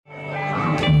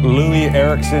Louis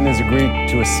Eriksson has agreed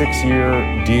to a 6-year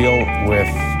deal with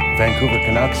Vancouver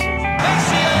Canucks.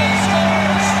 ACA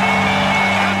scores!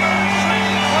 Number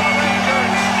 3 for the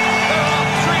Rangers. They're up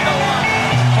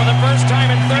 3-1. For the first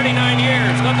time in 39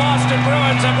 years, the Boston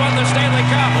Bruins have won the Stanley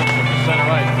Cup. From the center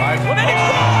right, drives one in, he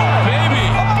scores! Baby!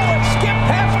 Oh, it skipped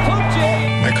past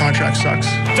Cloutier. My contract sucks.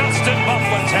 Dustin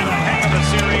Byfuglien's had a heck of a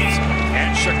series,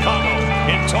 and Chicago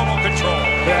in total control.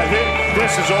 Yeah,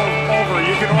 this is over.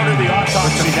 You can order the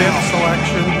autopsy With the now. fifth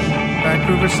selection,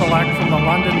 Vancouver select from the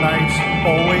London Knights,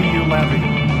 Ole Ulevy.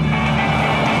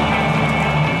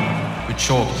 We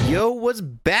choked. Yo, what's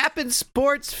bappin',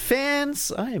 sports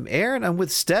fans? I am Aaron. I'm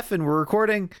with Stefan. We're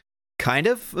recording kind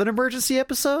of an emergency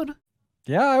episode.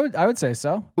 Yeah, I would say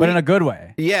so, but in a good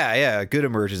way. Yeah, good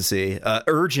emergency,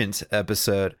 urgent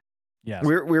episode. Yes.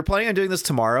 We were planning on doing this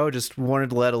tomorrow. Just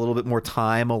wanted to let a little bit more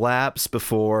time elapse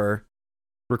before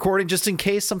recording, just in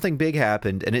case something big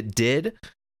happened, and it did.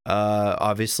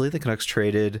 Obviously, the Canucks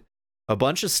traded a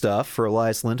bunch of stuff for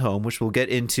Elias Lindholm, which we'll get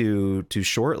into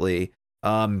shortly.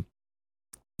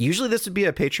 Usually this would be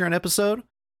a Patreon episode,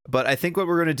 but I think what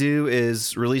we're going to do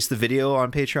is release the video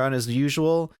on Patreon as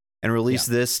usual and release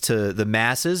this to the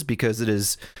masses because it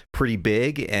is pretty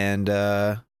big, and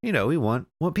we want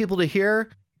people to hear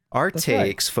our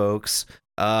takes, right, folks.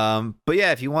 But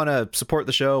yeah, if you want to support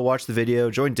the show, watch the video,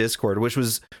 join Discord, which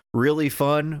was really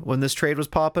fun when this trade was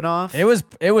popping off. It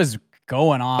was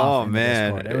going off. Oh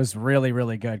man, Discord. It was really,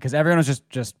 really good because everyone was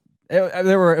just it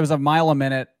was a mile a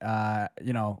minute.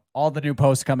 All the new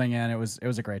posts coming in. It was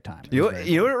a great time. You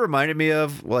know what it reminded me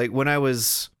of? Like when I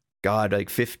was, like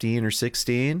 15 or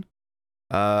 16.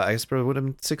 I guess probably would have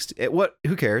been 16.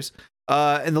 Who cares?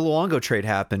 And the Luongo trade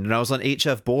happened, and I was on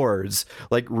HF boards,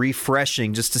 like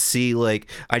refreshing just to see,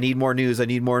 like, I need more news.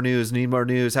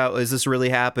 How is this really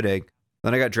happening?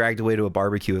 Then I got dragged away to a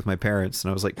barbecue with my parents, and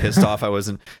I was like pissed off I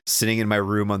wasn't sitting in my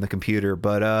room on the computer.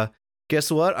 But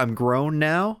guess what? I'm grown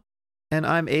now, and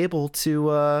I'm able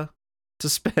to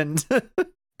spend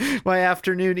my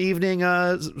afternoon, evening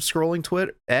scrolling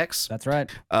Twitter X. That's right.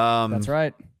 That's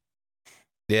right.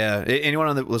 Yeah,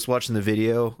 anyone that was watching the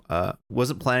video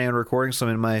wasn't planning on recording, so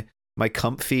I'm in my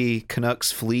comfy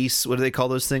Canucks fleece. What do they call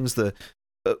those things? The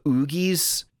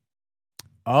oogies?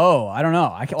 Oh, I don't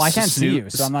know. I can't see you,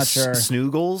 so I'm not sure.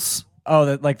 Snoogles?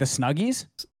 Oh, like the Snuggies?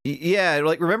 Yeah,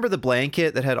 like remember the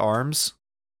blanket that had arms?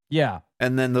 Yeah.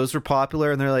 And then those were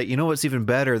popular, and they're like, you know what's even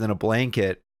better than a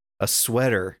blanket? A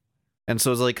sweater. And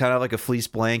so it's like kind of like a fleece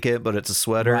blanket, but it's a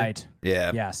sweater. Right.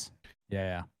 Yeah. Yes.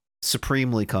 Yeah.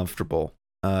 Supremely comfortable.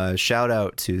 Shout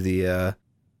out to the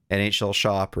NHL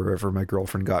shop or wherever my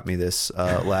girlfriend got me this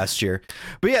last year.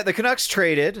 But yeah, the Canucks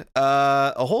traded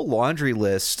a whole laundry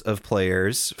list of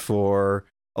players for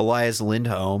Elias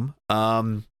Lindholm.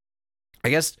 I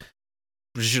guess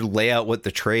we should lay out what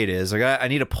the trade is. Like I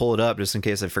need to pull it up just in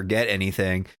case I forget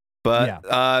anything. But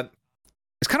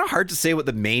it's kind of hard to say what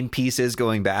the main piece is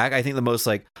going back. I think the most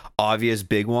like obvious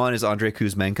big one is Andrei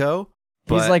Kuzmenko.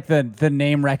 He's like the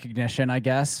name recognition, I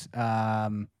guess.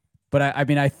 But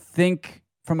I think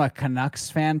from a Canucks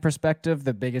fan perspective,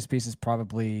 the biggest piece is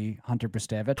probably Hunter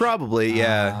Brzustevich. Probably,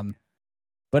 yeah.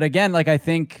 But again, like I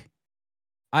think,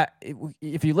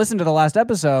 if you listen to the last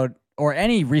episode or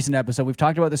any recent episode, we've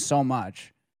talked about this so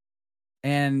much,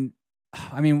 and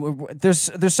I mean,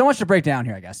 there's so much to break down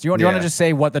here. I guess. Do you want to just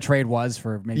say what the trade was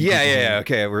for maybe? Yeah.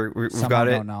 Okay, we've got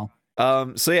it. Don't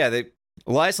know. So yeah,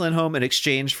 Elias Lindholm in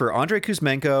exchange for Andrei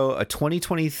Kuzmenko, a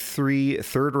 2023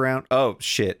 third round. Oh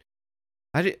shit!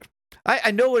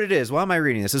 I know what it is. Why am I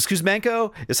reading this? It's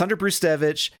Kuzmenko. It's Hunter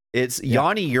Brzustevich. It's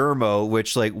Yanni Yermo.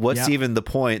 Which what's even the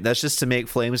point? That's just to make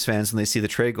Flames fans when they see the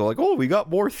trade go like, oh, we got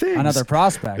more things. Another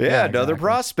prospect. Yeah, another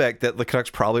prospect that the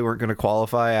Canucks probably weren't going to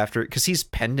qualify after because he's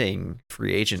pending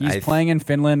free agent. He's playing in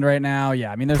Finland right now.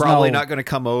 Yeah, I mean, there's probably not going to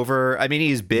come over. I mean,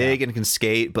 he's big and can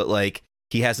skate, but like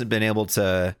he hasn't been able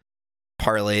to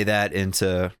parlay that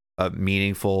into a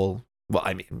meaningful. Well,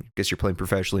 I mean, I guess you're playing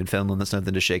professionally in Finland. That's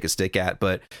nothing to shake a stick at,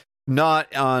 but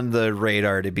not on the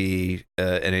radar to be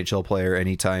an NHL player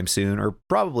anytime soon, or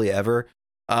probably ever.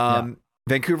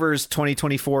 Vancouver's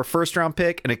 2024 first round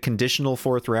pick and a conditional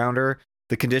fourth rounder.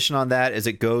 The condition on that is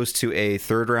it goes to a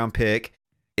third round pick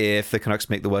if the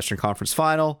Canucks make the Western Conference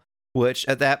Final, which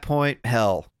at that point,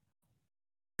 hell,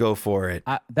 go for it.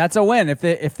 That's a win. If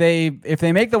they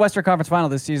make the Western Conference Final,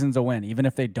 this season's a win, even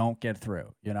if they don't get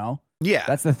through. You know? Yeah,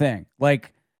 that's the thing.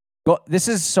 Like, this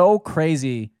is so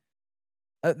crazy.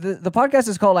 The podcast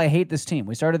is called "I Hate This Team."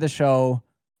 We started the show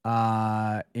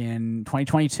in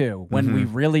 2022 when we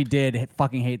really did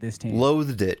fucking hate this team,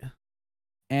 loathed it,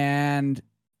 and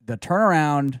the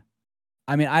turnaround.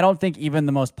 I mean, I don't think even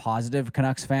the most positive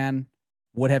Canucks fan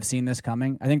would have seen this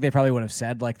coming. I think they probably would have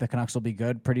said like the Canucks will be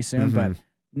good pretty soon, but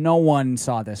no one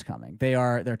saw this coming.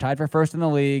 They're tied for first in the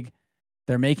league.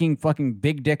 They're making fucking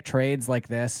big dick trades like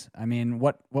this. I mean,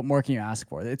 what more can you ask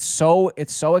for? It's so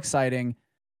exciting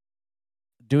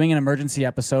doing an emergency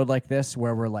episode like this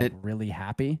where we're like really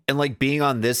happy and like being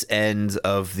on this end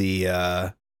of the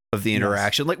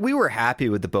interaction. Yes. Like we were happy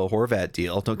with the Bo Horvat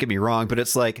deal. Don't get me wrong, but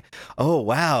it's like, oh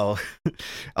wow,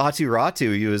 Aatu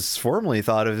Ratu, he was formerly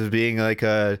thought of as being like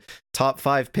a top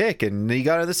 5 pick, and he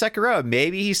got in the second round.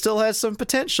 Maybe he still has some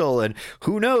potential, and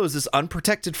who knows? This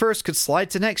unprotected first could slide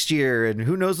to next year, and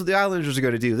who knows what the Islanders are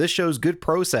going to do? This shows good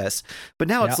process, but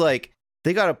now it's like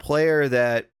they got a player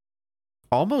that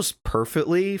almost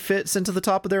perfectly fits into the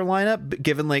top of their lineup,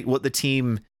 given like what the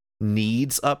team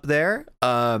needs up there.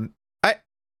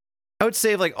 I would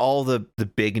say of like all the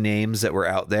big names that were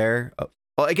out there,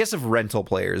 well, I guess of rental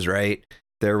players, right?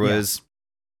 There was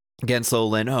Gensel,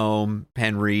 Lindholm,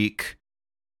 Henrique,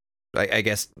 I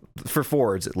guess for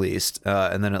forwards at least.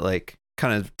 And then it like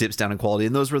kind of dips down in quality.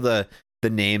 And those were the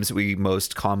names that we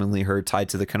most commonly heard tied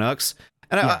to the Canucks.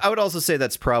 And I would also say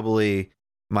that's probably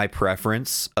my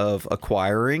preference of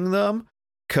acquiring them,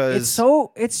 because it's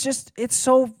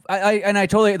so I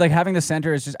totally like having the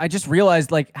center is just, I just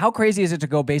realized like how crazy is it to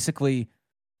go basically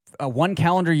one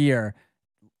calendar year.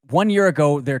 1 year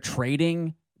ago they're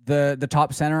trading the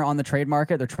top center on the trade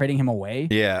market, they're trading him away,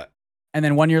 and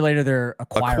then 1 year later they're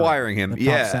acquiring him, the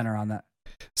top center on that.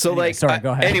 So anyway,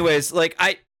 go ahead. Anyways, like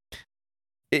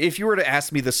if you were to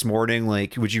ask me this morning,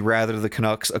 like, would you rather the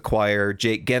Canucks acquire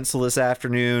Jake Gensel this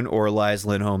afternoon or Elias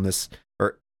Lindholm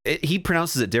he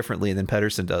pronounces it differently than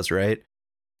Pettersson does, right?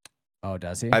 Oh,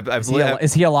 does he?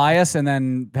 Is he Elias and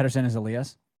then Pettersson is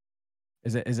Elias?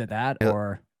 Is it that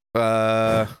or?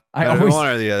 I always one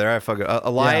or the other. I fucking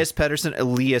Elias Pettersson,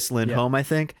 Elias Lindholm. I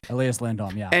think Elias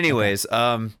Lindholm. Yeah. Anyways,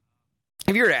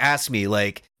 if you were to ask me,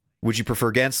 like, would you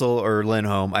prefer Gensel or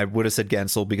Lindholm? I would have said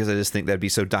Gensel because I just think that'd be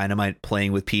so dynamite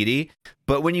playing with Petey.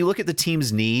 But when you look at the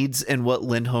team's needs and what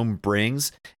Lindholm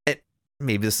brings,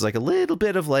 maybe this is like a little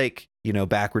bit of like,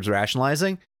 backwards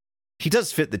rationalizing. He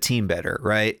does fit the team better,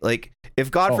 right? Like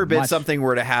if God forbid something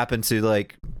were to happen to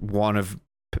like one of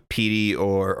Petey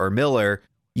or Miller,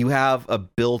 you have a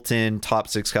built-in top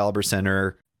 6 caliber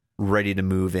center ready to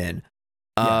move in.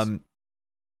 And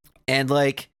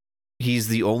like, he's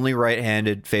the only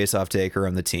right-handed face-off taker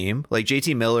on the team. Like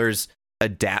JT Miller's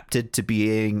adapted to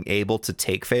being able to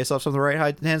take face-offs on the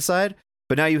right-hand side,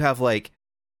 but now you have like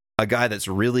a guy that's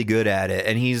really good at it,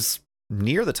 and he's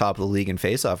near the top of the league in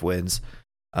face-off wins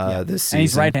this season. And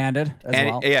he's right-handed as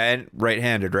well. Yeah, and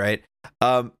right-handed, right?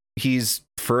 He's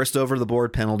first over the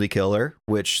board penalty killer,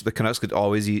 which the Canucks could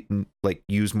always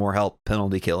use more help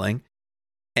penalty killing.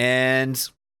 And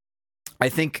I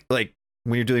think like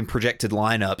when you're doing projected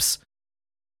lineups,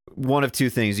 one of two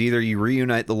things: either you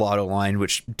reunite the Lotto line,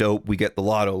 which dope, we get the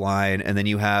Lotto line, and then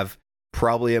you have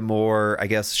probably a more, I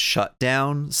guess, shut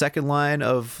down second line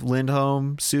of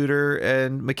Lindholm, Suter,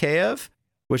 and Mikheyev,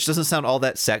 which doesn't sound all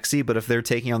that sexy, but if they're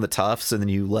taking on the Tufts and then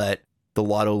you let the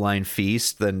Lotto line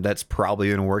feast, then that's probably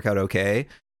going to work out okay.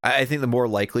 I think the more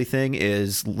likely thing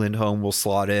is Lindholm will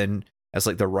slot in as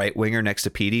like the right winger next to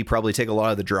Petey, probably take a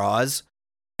lot of the draws,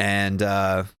 and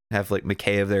have like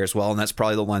Mikheyev there as well, and that's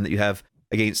probably the line that you have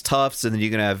against Tufts, and then you're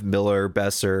going to have Miller,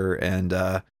 Besser, and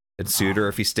Suter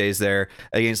if he stays there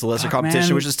against the lesser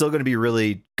competition, which is still going to be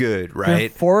really good,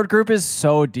 right? The forward group is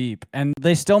so deep, and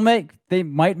they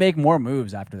might make more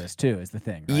moves after this too, is the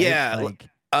thing, right?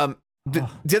 Yeah.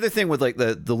 The other thing with like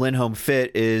the Lindholm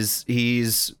fit is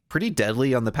he's pretty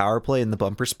deadly on the power play in the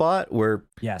bumper spot where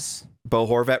Bo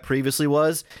Horvat previously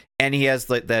was, and he has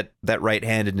like that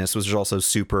right-handedness, which is also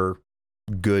super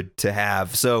good to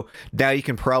have. So now you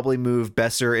can probably move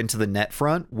Besser into the net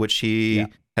front, which he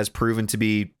has proven to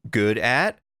be good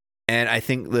at, and I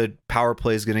think the power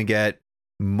play is going to get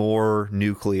more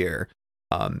nuclear.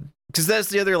 Because that's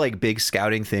the other like big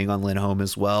scouting thing on Lindholm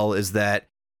as well, is that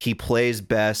he plays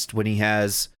best when he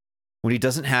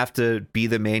doesn't have to be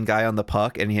the main guy on the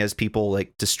puck and he has people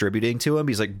like distributing to him.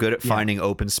 He's like good at finding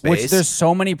open space. Which there's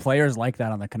so many players like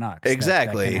that on the Canucks.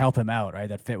 Exactly. That can help him out, right?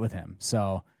 That fit with him.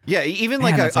 So yeah, even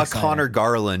like a Connor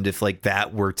Garland, if like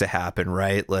that were to happen,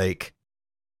 right? Like,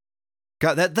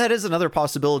 God, that is another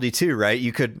possibility too, right?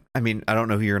 You could, I mean, I don't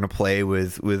know who you're going to play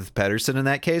with Pettersson in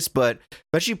that case, but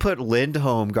you put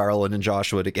Lindholm, Garland, and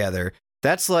Joshua together.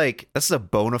 That's a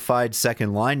bona fide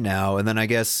second line now. And then I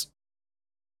guess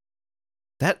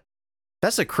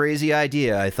That's a crazy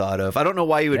idea I thought of. I don't know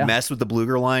why you would mess with the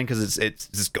Bluger line because it's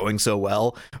just going so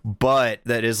well, but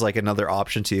that is like another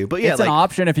option too. But yeah, it's an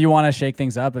option if you want to shake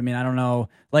things up. I mean, I don't know.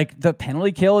 Like the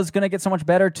penalty kill is going to get so much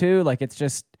better too. Like it's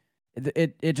just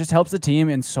it just helps the team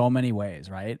in so many ways,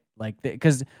 right? Like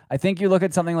because I think you look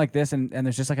at something like this and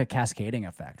there's just like a cascading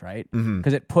effect, right?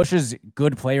 Because it pushes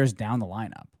good players down the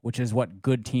lineup, which is what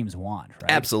good teams want, right?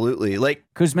 Absolutely. Like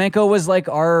Kuzmenko was like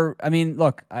I mean,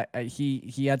 look,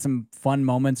 he had some fun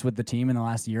moments with the team in the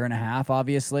last year and a half,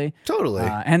 obviously. Totally.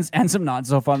 And some not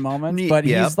so fun moments, but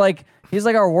he's like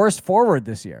our worst forward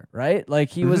this year, right? Like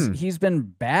he's been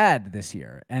bad this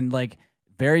year and like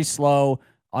very slow.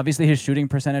 Obviously, his shooting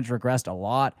percentage regressed a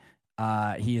lot.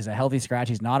 He is a healthy scratch.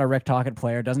 He's not a Rick Tocchet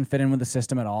player. Doesn't fit in with the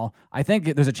system at all. I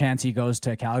think there's a chance he goes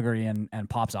to Calgary and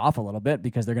pops off a little bit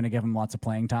because they're going to give him lots of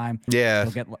playing time. Yeah.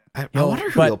 I wonder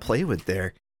who he'll play with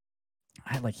there.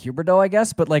 I like Huberdeau, I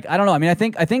guess, but like I don't know. I mean, I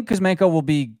think Kuzmenko will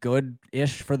be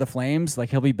good-ish for the Flames.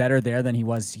 Like he'll be better there than he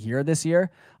was here this year.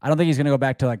 I don't think he's going to go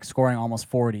back to like scoring almost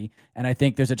 40, and I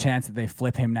think there's a chance that they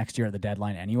flip him next year at the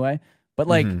deadline anyway. But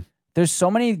like. There's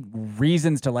so many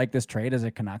reasons to like this trade as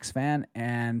a Canucks fan,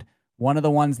 and one of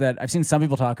the ones that I've seen some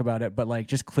people talk about it, but like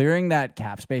just clearing that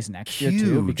cap space next year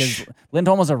too, because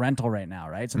Lindholm is a rental right now,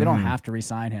 right? So they don't have to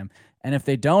re-sign him, and if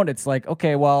they don't, it's like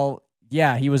okay, well,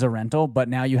 yeah, he was a rental, but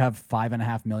now you have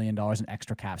 $5.5 million in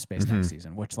extra cap space next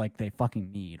season, which like they fucking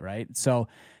need, right? So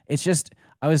it's just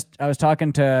I was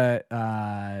talking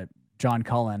to John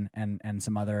Cullen and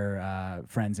some other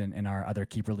friends in our other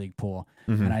keeper league pool.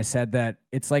 And I said that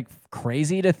it's like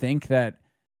crazy to think that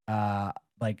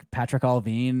like Patrick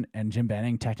Allvin and Jim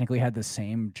Benning technically had the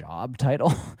same job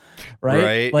title,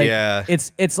 right? Like, yeah.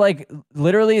 It's like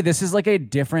literally this is like a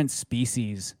different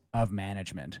species of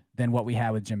management than what we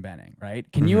had with Jim Benning, right?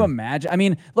 Can you imagine? I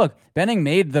mean, look, Benning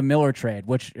made the Miller trade,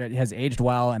 which has aged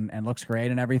well and looks great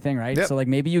and everything, right? Yep. So like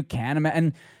maybe you can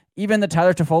imagine. Even the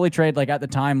Tyler Toffoli trade, like at the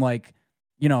time, like,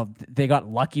 you know, they got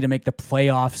lucky to make the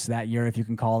playoffs that year, if you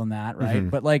can call them that, right?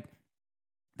 But like,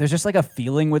 there's just like a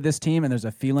feeling with this team, and there's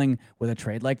a feeling with a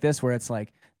trade like this where it's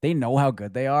like they know how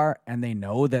good they are, and they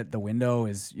know that the window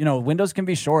is, you know, windows can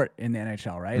be short in the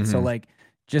NHL, right? So like,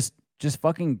 just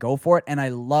fucking go for it. And I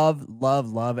love,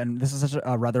 and this is such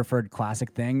a Rutherford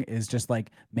classic thing, is just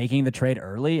like making the trade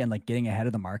early and like getting ahead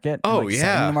of the market. Oh, like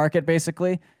setting the market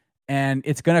basically. And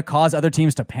it's going to cause other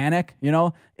teams to panic. You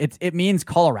know, it means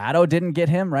Colorado didn't get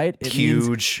him, right? It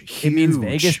means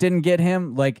Vegas didn't get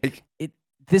him. Like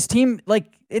this team, like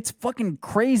it's fucking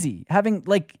crazy having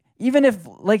like, even if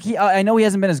like I know he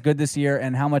hasn't been as good this year,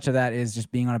 and how much of that is just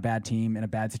being on a bad team in a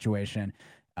bad situation,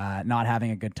 not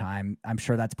having a good time. I'm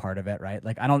sure that's part of it, right?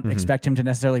 Like I don't expect him to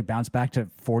necessarily bounce back to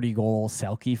 40-goal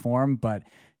Selke form, but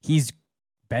he's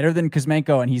better than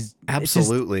Kuzmenko, and he's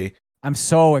absolutely. I'm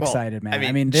so excited, man.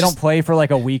 I mean, they don't play for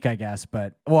like a week, I guess,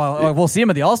 but we'll see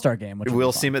him at the All-Star game.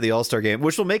 We'll see him at the All-Star game,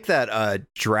 which will make that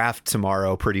draft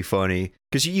tomorrow pretty funny,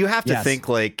 because you have to think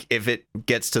like if it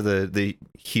gets to the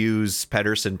Hughes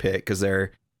Pedersen pick, because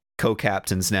they're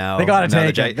co-captains now. They gotta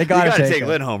take They gotta take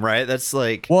Lindholm, right? That's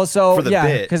like for the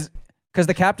bit. Because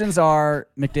the captains are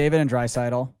McDavid and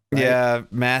Draisaitl. Right? Yeah,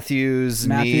 Matthews,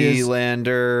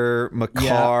 Nylander,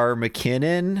 Makar,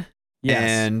 McKinnon. Yes.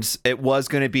 And it was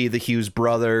going to be the Hughes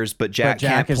brothers, but Jack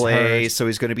can't play, so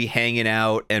he's going to be hanging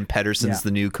out, and Pedersen's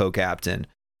the new co-captain.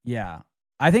 Yeah.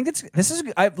 I think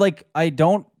I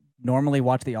don't normally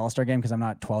watch the All-Star game because I'm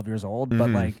not 12 years old, but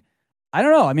like, I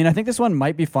don't know. I mean, I think this one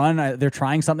might be fun. They're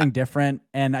trying something different,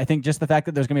 and I think just the fact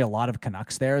that there's going to be a lot of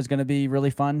Canucks there is going to be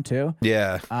really fun too.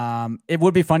 Yeah. It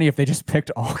would be funny if they just picked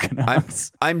all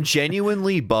Canucks. I'm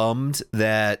genuinely bummed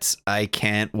that I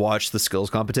can't watch the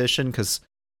skills competition, because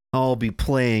I'll be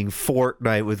playing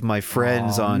Fortnite with my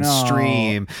friends on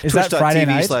stream. Is that Friday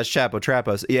night?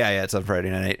 /ChapoTrapos. Yeah, it's on Friday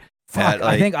night. Fuck,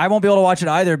 I think I won't be able to watch it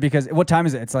either, because what time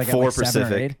is it? It's like 4 at like 7 or 8.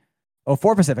 Pacific. Oh,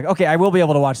 4 Pacific. Okay, I will be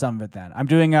able to watch some of it then. I'm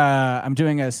doing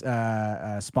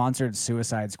a sponsored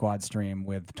Suicide Squad stream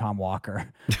with Tom Walker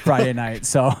Friday night,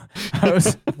 so I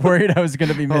was worried I was going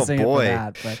to be missing it for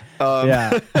that. But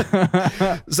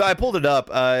yeah. So I pulled it up.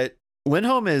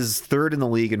 Lindholm is third in the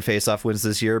league in faceoff wins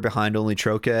this year, behind only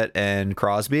Troket and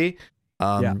Crosby.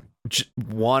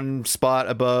 One spot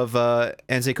above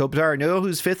Anze Kopitar. Know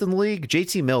who's fifth in the league?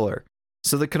 JT Miller.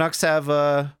 So the Canucks have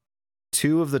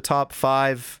 2 of the top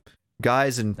 5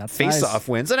 guys in faceoff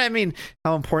wins. And I mean,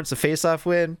 how important's a faceoff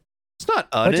win? It's not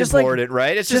unimportant,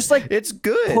 right? It's just like it's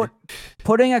good.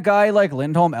 Putting a guy like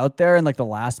Lindholm out there in like the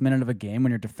last minute of a game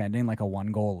when you're defending like a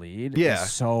 1-goal lead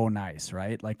is so nice,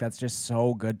 right? Like that's just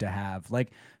so good to have. Like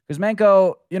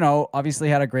Kuzmenko, you know, obviously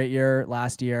had a great year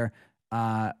last year.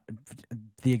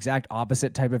 the exact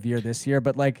opposite type of year this year.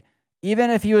 But like, even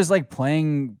if he was like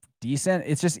playing decent,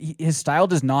 it's just his style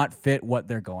does not fit what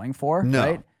they're going for.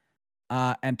 No.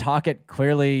 Right. And Tocchet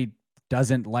clearly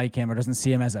doesn't like him or doesn't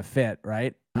see him as a fit.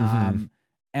 Right.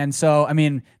 And so, I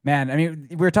mean, man,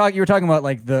 you were talking about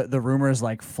like the rumors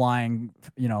like flying,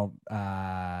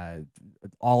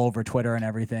 all over Twitter and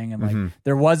everything. And like,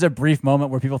 there was a brief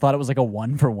moment where people thought it was like a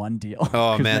 1-for-1 deal.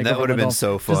 Oh man, that would have been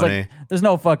so funny. Like, there's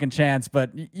no fucking chance, but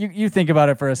you think about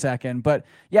it for a second. But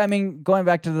yeah, I mean, going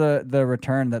back to the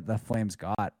return that the Flames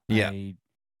got, yeah,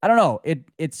 I don't know.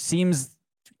 It seems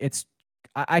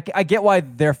I get why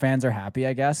their fans are happy,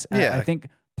 I guess. Yeah. I think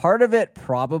part of it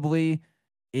probably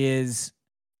is,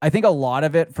 I think a lot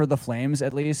of it for the Flames,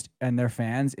 at least, and their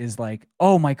fans is like,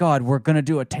 oh my God, we're going to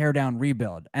do a teardown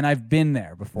rebuild. And I've been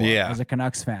there before as a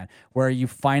Canucks fan, where you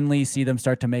finally see them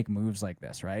start to make moves like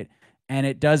this, right? And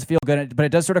it does feel good, but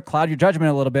it does sort of cloud your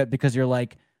judgment a little bit, because you're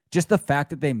like, just the fact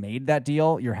that they made that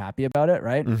deal, you're happy about it,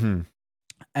 right? And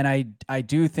I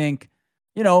do think,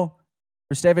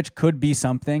 Rustevich could be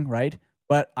something, right?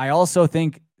 But I also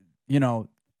think,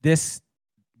 this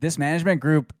management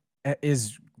group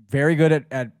is very good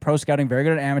at pro scouting, very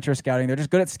good at amateur scouting. They're just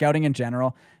good at scouting in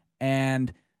general.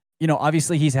 And,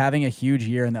 obviously he's having a huge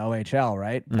year in the OHL,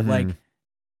 right? But like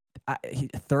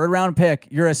third round pick,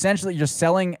 you're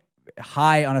selling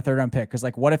high on a third round pick. Cause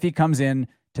like, what if he comes in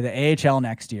to the AHL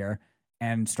next year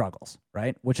and struggles,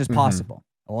 right? Which is possible.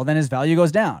 Well, then his value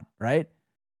goes down, right?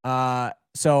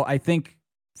 So I think,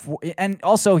 and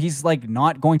also he's like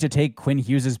not going to take Quinn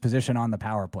Hughes's position on the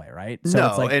power play, right? So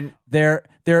it's like, and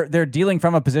they're dealing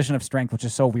from a position of strength, which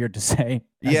is so weird to say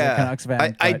as a Canucks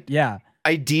fan.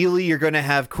 Ideally, you're going to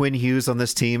have Quinn Hughes on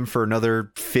this team for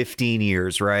another 15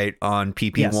 years, right? On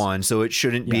PP1. Yes. So it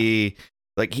shouldn't be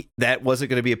like that wasn't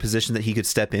going to be a position that he could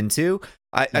step into.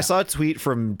 I saw a tweet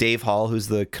from Dave Hall, who's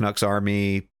the Canucks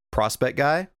Army prospect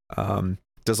guy,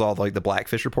 does all like the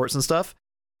Blackfish reports and stuff.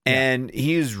 And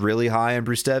he's really high on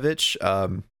Brustevich.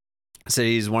 Said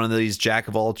he's one of these jack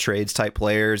of all trades type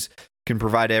players, can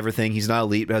provide everything. He's not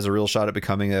elite, but has a real shot at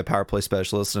becoming a power play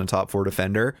specialist and a top 4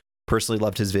 defender. Personally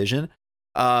loved his vision.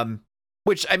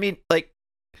 Which, I mean, like,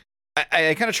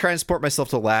 I kind of transport myself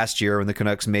to last year when the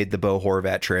Canucks made the Bo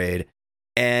Horvat trade.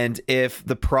 And if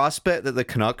the prospect that the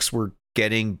Canucks were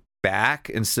getting back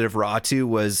instead of Ratu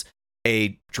was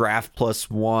a draft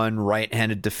 +1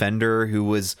 right-handed defender who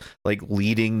was like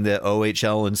leading the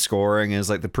OHL in scoring as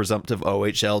like the presumptive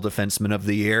OHL defenseman of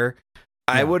the year,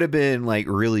 I would have been like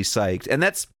really psyched. And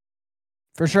that's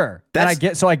for sure. And I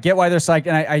get why they're psyched.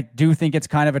 And I do think it's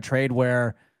kind of a trade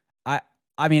where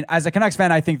I mean, as a Canucks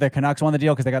fan, I think the Canucks won the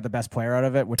deal because they got the best player out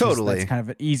of it, which is that's kind of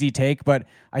an easy take. But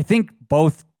I think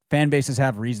both fan bases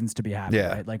have reasons to be happy.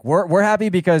 Right? Like we're happy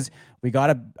because we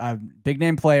got a big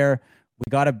name player. We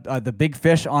got the big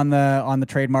fish on the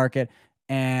trade market,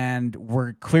 and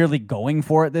we're clearly going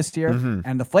for it this year.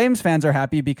 And the Flames fans are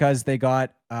happy because they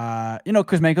got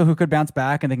Kuzmenko, who could bounce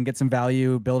back and they can get some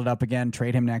value, build it up again,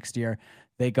 trade him next year.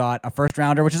 They got a first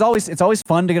rounder, which is always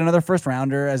fun to get another first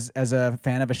rounder as a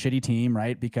fan of a shitty team,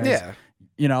 right? Because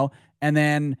and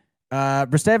then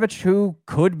Brustevich, who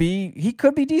could be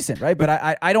decent, right?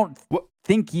 But I don't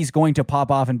think he's going to pop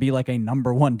off and be like a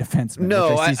number 1 defenseman. No,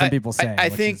 which I see some people saying. I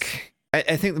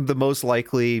think the most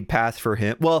likely path for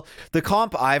him, well, the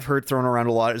comp I've heard thrown around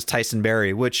a lot is Tyson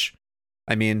Barrie, which,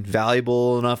 I mean,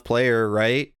 valuable enough player,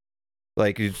 right?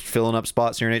 Like, he's filling up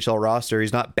spots in your NHL roster.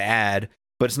 He's not bad,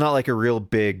 but it's not like a real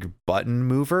big button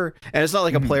mover. And it's not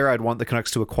like a player I'd want the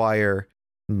Canucks to acquire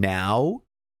now.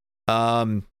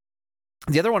 The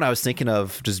other one I was thinking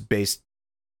of, just based,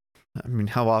 I mean,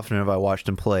 how often have I watched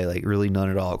him play? Like, really none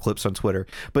at all. Clips on Twitter.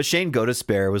 But Shane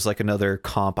Godespierre was like another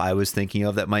comp I was thinking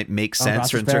of that might make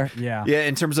sense. In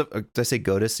terms of, did I say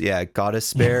Godis? Yeah,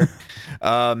 Godespierre.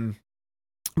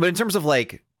 But in terms of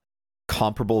like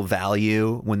comparable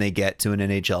value when they get to an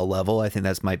NHL level, I think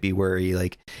that might be where he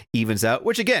like evens out.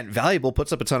 Which again, valuable,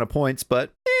 puts up a ton of points,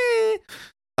 but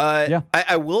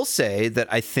I will say that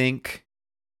I think,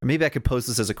 maybe I could pose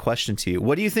this as a question to you.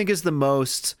 What do you think is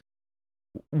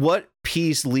what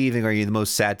piece leaving are you the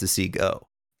most sad to see go?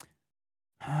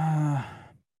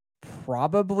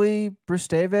 Probably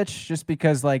Brustevich, just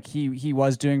because like he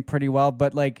was doing pretty well,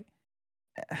 but like,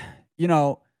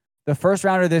 the first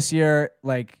rounder this year,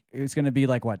 like it's going to be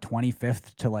like what,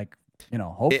 25th to like,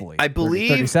 hopefully I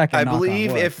believe 32nd. I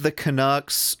believe if the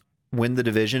Canucks win the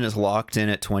division, is locked in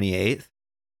at 28th.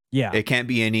 Yeah, it can't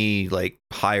be any like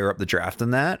higher up the draft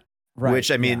than that. Right. Which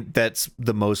I mean, that's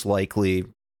the most likely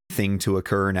thing to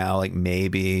occur now. Like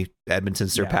maybe Edmonton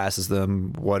surpasses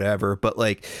them, whatever. But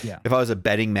like, if I was a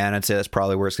betting man, I'd say that's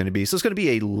probably where it's going to be. So it's going to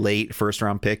be a late first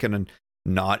round pick and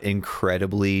not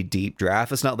incredibly deep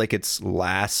draft. It's not like it's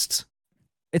last.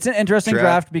 It's an interesting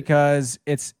draft because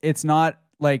it's not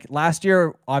like last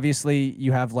year. Obviously,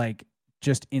 you have like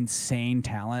just insane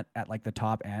talent at like the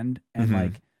top end, and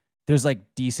like there's like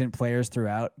decent players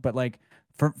throughout. But like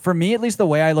for me, at least, the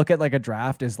way I look at like a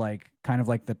draft is like kind of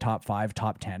like the top 5,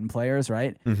 top 10 players,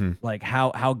 right? Like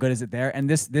how good is it there? And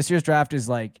this year's draft is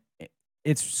like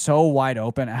it's so wide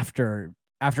open after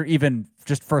even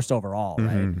just first overall,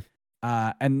 right?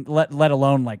 And let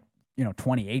alone like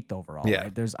 28th overall. Yeah.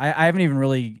 Right? I haven't even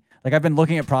really like I've been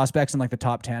looking at prospects in like the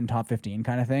top 10, top 15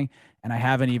 kind of thing, and I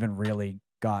haven't even really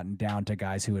gotten down to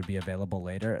guys who would be available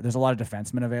later. There's a lot of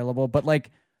defensemen available, but like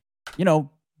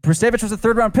Brustevich was a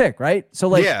 3rd round pick, right? So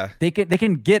like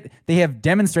they have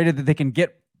demonstrated that they can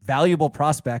get valuable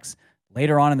prospects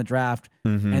later on in the draft,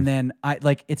 and then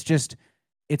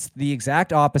it's the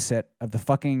exact opposite of the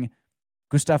fucking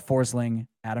Gustav Forsling,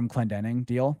 Adam Clendening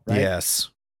deal, right?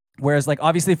 Yes. Whereas like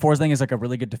obviously Forsling is like a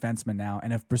really good defenseman now,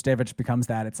 and if Brustevich becomes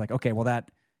that, it's like okay, well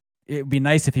it'd be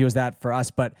nice if he was that for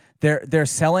us, but they're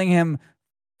selling him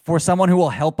for someone who will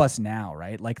help us now,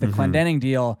 right? Like the Clendening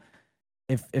deal.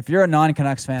 If you're a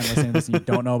non-Canucks fan listening to this and you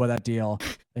don't know about that deal,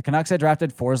 the Canucks had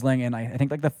drafted Forsling in I think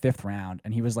like the 5th round,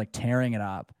 and he was like tearing it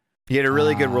up. He had a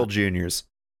really good World Juniors.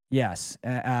 Yes,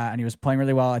 and he was playing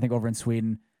really well, I think, over in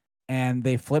Sweden. And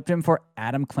they flipped him for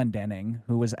Adam Clendening,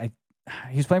 who was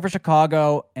he was playing for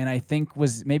Chicago, and I think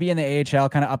was maybe in the AHL,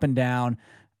 kind of up and down.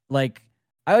 Like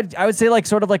I would say like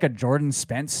sort of like a Jordan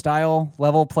Spence style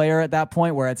level player at that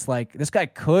point, where it's like this guy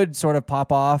could sort of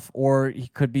pop off, or he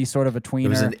could be sort of a tweener. It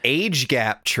was an age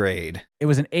gap trade. It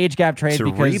was an age gap trade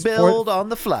to because rebuild on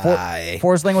the fly.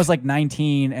 Forsling was like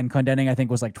 19 and Clendening I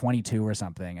think was like 22 or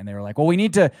something, and they were like, well,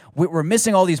 we're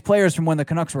missing all these players from when the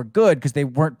Canucks were good because they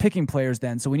weren't picking players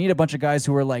then, so we need a bunch of guys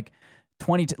who were like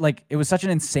 20. Like it was such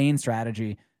an insane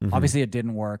strategy. Obviously, it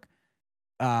didn't work.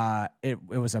 It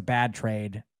was a bad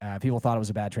trade. People thought it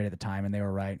was a bad trade at the time, and they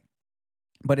were right.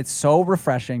 But it's so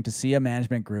refreshing to see a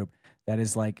management group that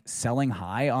is like selling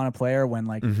high on a player when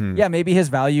like, yeah, maybe his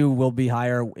value will be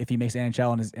higher if he makes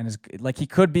NHL and is like he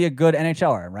could be a good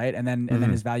NHLer, right? And then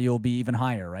his value will be even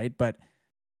higher, right? But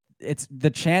it's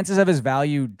the chances of his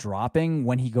value dropping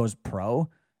when he goes pro.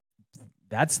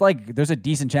 That's like there's a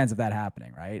decent chance of that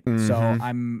happening, right? So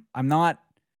I'm not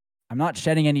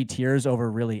shedding any tears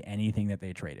over really anything that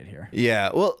they traded here. Yeah,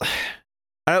 well,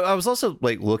 I was also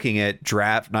like looking at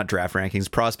not draft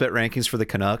rankings, prospect rankings for the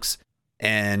Canucks,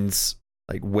 and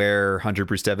like where Hunter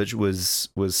Brustevich was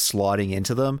slotting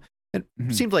into them. It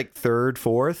seemed like 3rd,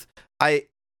 4th.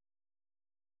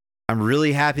 I'm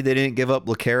really happy they didn't give up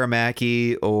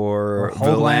Lekaramaki or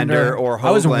Verlander or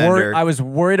Höglander. I was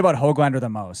worried about Höglander the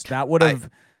most. That would have.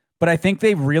 But I think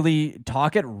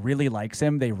Tocchet really likes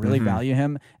him. They really value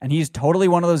him. And he's totally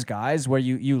one of those guys where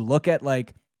you look at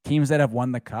like teams that have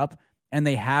won the cup and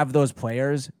they have those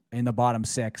players in the bottom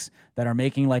 6 that are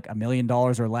making like $1 million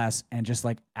or less and just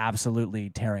like absolutely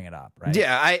tearing it up. Right.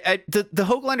 Yeah. The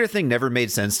Höglander thing never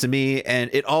made sense to me. And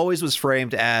it always was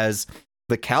framed as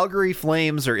the Calgary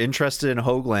Flames are interested in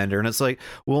Höglander, and it's like,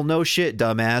 well, no shit,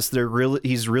 dumbass.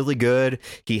 He's really good.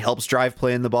 He helps drive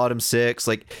play in the bottom 6.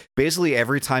 Like basically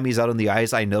every time he's out on the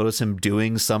ice, I notice him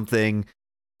doing something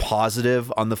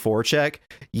positive on the forecheck.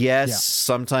 Yes,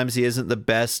 sometimes he isn't the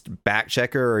best back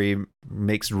checker, or he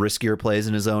makes riskier plays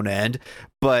in his own end,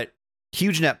 but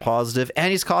huge net positive,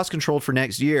 and he's cost controlled for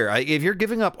next year. If you're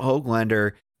giving up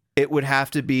Höglander, it would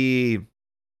have to be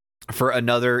for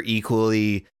another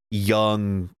equally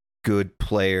young, good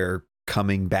player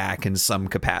coming back in some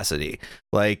capacity.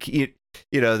 Like, you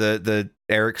know, the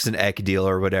Eriksson Ek deal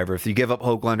or whatever. If you give up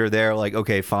Höglander there, like,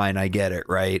 okay, fine, I get it,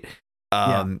 right?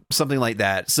 Something like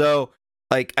that. So,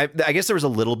 like, I guess there was a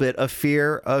little bit of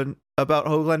fear about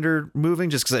Höglander moving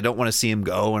just because I don't want to see him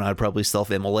go, and I'd probably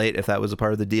self-immolate if that was a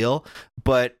part of the deal.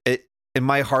 But in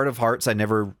my heart of hearts, I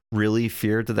never really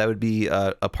feared that would be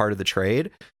a part of the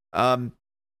trade.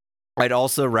 I'd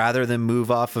also rather them move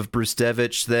off of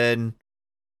Brustevich than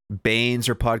Baines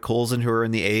or Podkolzin, who are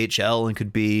in the AHL and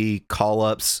could be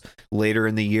call-ups later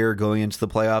in the year going into the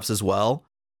playoffs as well.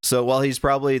 So while he's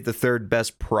probably the 3rd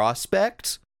best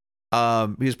prospect,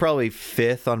 he's probably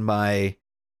 5th on my,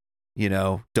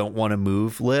 don't want to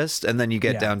move list. And then you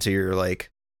get down to your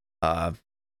like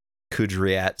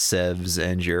Kudryavtsevs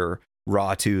and your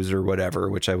Ratus or whatever,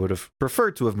 which I would have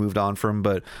preferred to have moved on from,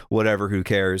 but whatever, who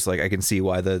cares? Like, I can see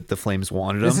why the Flames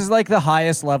wanted him. This is like the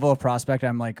highest level of prospect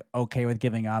I'm like okay with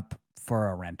giving up for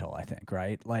a rental, I think,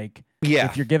 right? Like,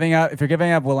 if you're giving up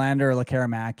Willander or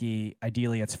Lekaramaki,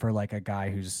 ideally it's for like a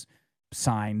guy who's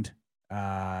signed,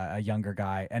 a younger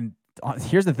guy. And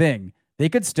here's the thing, they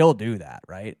could still do that,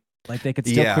 right? Like they could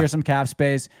still clear some cap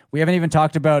space. We haven't even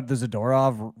talked about the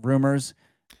Zadorov rumors,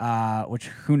 which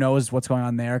who knows what's going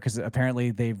on there, because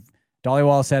apparently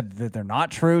Dollywall said that they're not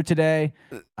true today.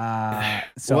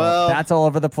 So that's all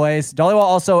over the place. Dollywall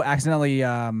also accidentally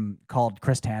called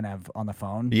Chris Tanev on the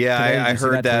phone. Yeah, I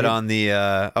heard that on the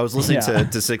I was listening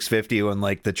to 650 when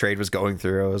like the trade was going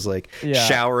through. I was like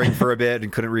showering for a bit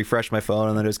and couldn't refresh my phone,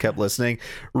 and then just kept listening.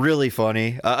 Really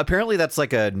funny. Apparently that's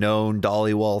like a known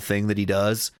Dollywall thing that he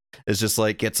does. Is just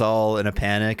like gets all in a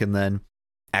panic and then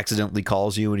accidentally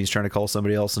calls you when he's trying to call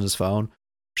somebody else on his phone,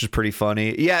 which is pretty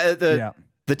funny.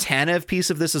 The Tanev piece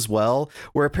of this as well,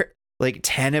 where like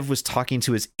Tanev was talking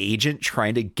to his agent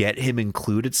trying to get him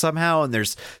included somehow, and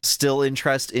there's still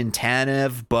interest in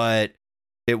Tanev, but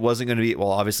it wasn't going to be. Well,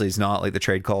 obviously, it's not. Like the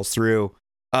trade calls through.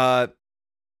 The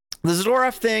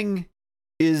Zadorov thing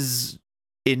is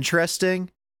interesting.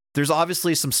 There's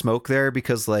obviously some smoke there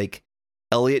because like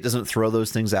Elliot doesn't throw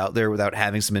those things out there without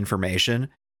having some information,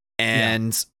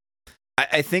 and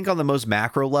I think on the most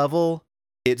macro level,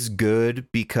 it's good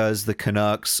because the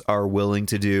Canucks are willing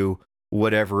to do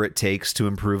whatever it takes to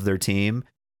improve their team.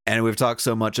 And we've talked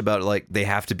so much about like they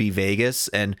have to be Vegas,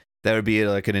 and that would be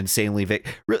like an insanely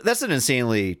that's an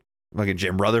insanely like a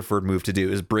Jim Rutherford move to do,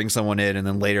 is bring someone in and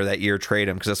then later that year trade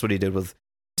him, because that's what he did with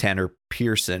Tanner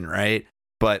Pearson, right?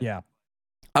 But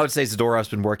I would say Zadorov's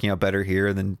been working out better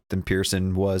here than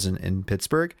Pearson was in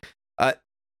Pittsburgh.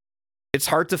 It's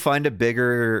hard to find a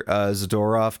bigger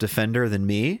Zadorov defender than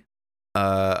me.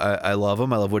 I love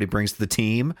him. I love what he brings to the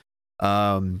team.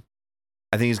 I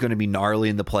think he's going to be gnarly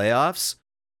in the playoffs.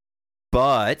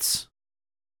 But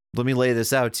let me lay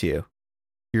this out to you.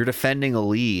 You're defending a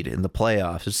lead in the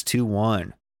playoffs. It's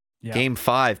 2-1. Game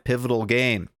 5, pivotal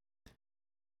game.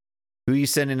 Who are you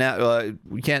sending out?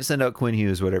 We can't send out Quinn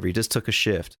Hughes, whatever. He just took a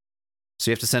shift.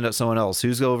 So you have to send out someone else.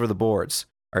 Who's over the boards?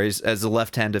 As a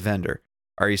left-hand defender?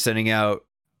 Are you sending out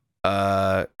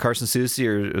Carson Soucy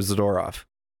or Zadorov?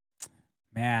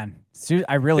 Man,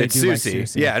 I really do like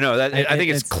Soucy. Yeah, no, I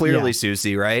think it's clearly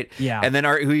Soucy, right? Yeah. And then who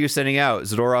are you sending out?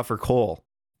 Zadorov or Cole?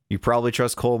 You probably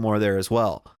trust Cole more there as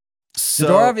well. So,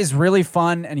 Zadorov is really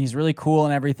fun and he's really cool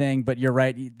and everything, but you're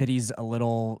right that he's a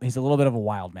little bit of a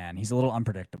wild man. He's a little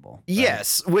unpredictable. Right?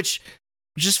 Yes, which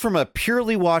just from a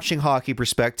purely watching hockey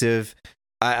perspective,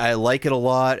 I like it a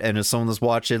lot. And as someone that's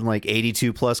watching like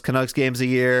 82 plus Canucks games a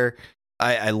year,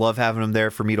 I love having him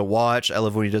there for me to watch. I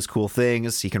love when he does cool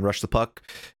things. He can rush the puck,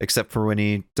 except for when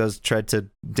he tried to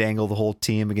dangle the whole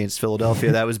team against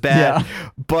Philadelphia. That was bad.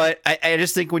 But I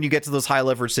just think when you get to those high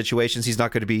leverage situations, he's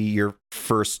not going to be your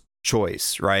first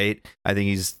choice, right? I think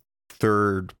he's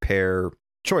third pair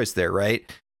choice there,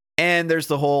 right? And there's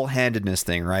the whole handedness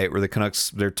thing, right? Where the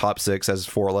Canucks, their top 6 has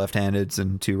 4 left-handeds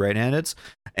and 2 right-handeds.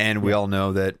 And we all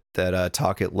know that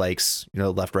Tocchet likes,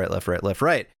 left, right, left, right, left,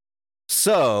 right.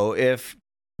 So if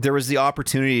there was the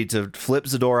opportunity to flip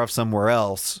Zadorov somewhere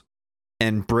else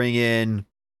and bring in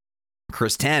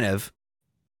Chris Tanev,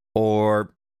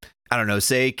 or I don't know,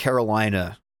 say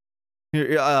Carolina,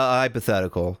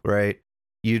 hypothetical, right?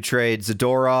 You trade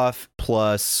Zadorov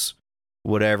plus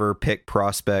whatever pick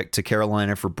prospect to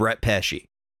Carolina for Brett Pesce.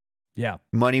 Yeah.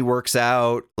 Money works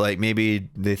out. Like maybe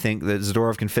they think that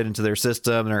Zadorov can fit into their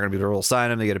system. They're going to be able to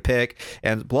sign him. They get a pick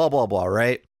and blah, blah, blah,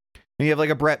 right? And you have like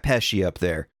a Brett Pesce up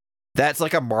there. That's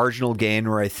like a marginal gain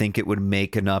where I think it would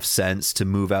make enough sense to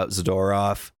move out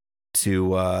Zadorov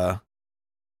to,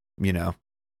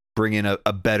 bring in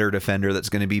a better defender that's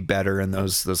going to be better in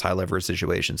those high leverage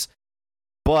situations.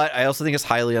 But I also think it's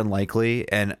highly unlikely.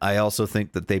 And I also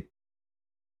think that they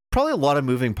probably a lot of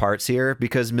moving parts here,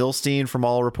 because Milstein, from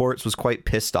all reports, was quite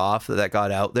pissed off that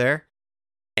got out there.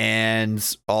 And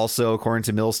also, according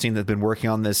to Milstein, they've been working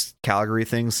on this Calgary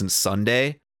thing since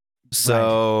Sunday.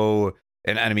 So,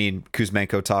 and I mean,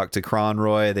 Kuzmenko talked to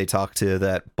Cronroy. They talked to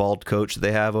that bald coach that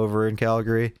they have over in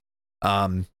Calgary.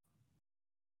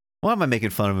 Why am I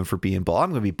making fun of him for being bald? I'm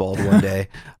going to be bald one day.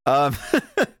 But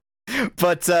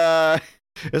it's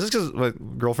just because my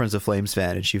girlfriend's a Flames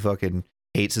fan and she fucking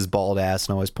hates his bald ass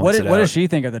and always points it out. What does she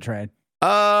think of the trade?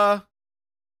 I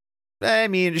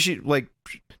mean,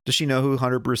 does she know who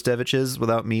Hunter Brustevich is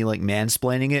without me like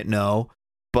mansplaining it? No.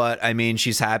 But I mean,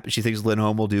 she's happy. She thinks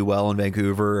Lindholm will do well in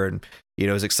Vancouver, and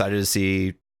is excited to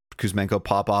see Kuzmenko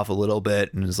pop off a little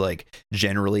bit, and is like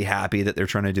generally happy that they're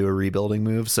trying to do a rebuilding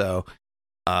move. So,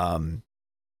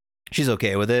 she's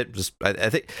okay with it. Just I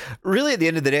think really at the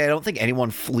end of the day, I don't think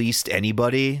anyone fleeced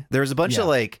anybody. There was a bunch of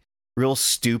like real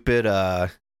stupid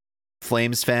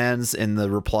Flames fans in the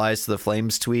replies to the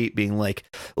Flames tweet being like,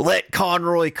 "Let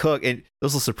Conroy cook," and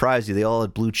this will surprise you. They all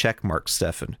had blue check marks,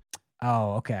 Stefan.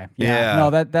 Oh, okay. Yeah. No,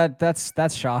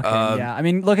 that's shocking. Yeah. I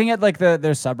mean, looking at like their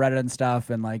subreddit and stuff,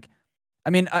 and like, I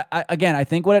mean, I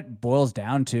think what it boils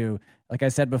down to, like I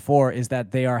said before, is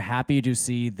that they are happy to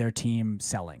see their team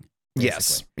selling.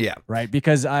 Yes. Basically. Yeah. Right.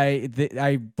 Because I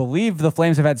believe the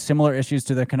Flames have had similar issues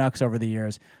to the Canucks over the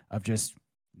years of just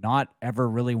not ever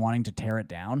really wanting to tear it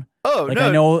down. Oh, like,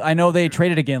 no. I know they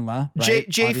traded Iginla. Right?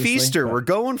 Jay Feaster, we're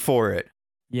going for it.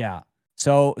 Yeah.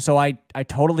 So I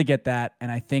totally get that,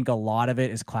 and I think a lot of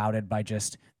it is clouded by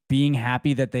just being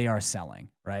happy that they are selling,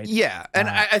 right? Yeah, and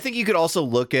I think you could also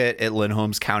look at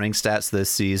Lindholm's counting stats this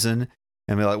season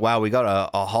and be like, wow, we got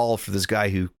a haul for this guy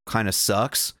who kind of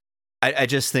sucks. I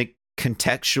just think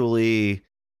contextually,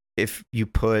 if you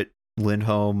put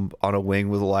Lindholm on a wing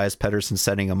with Elias Pettersson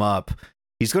setting him up,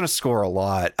 he's going to score a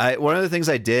lot. One of the things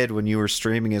I did when you were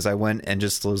streaming is I went and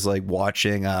just was like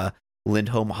watching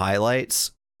Lindholm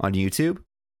highlights on YouTube.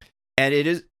 And it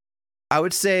is, I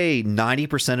would say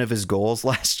 90% of his goals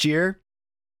last year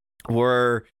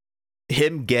were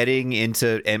him getting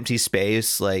into empty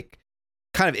space, like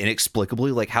kind of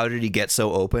inexplicably. Like, how did he get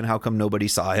so open? How come nobody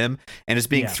saw him? And it's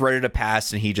being threaded a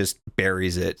pass and he just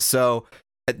buries it. So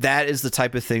that is the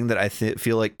type of thing that I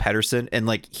feel like Pettersson and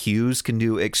like Hughes can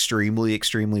do extremely,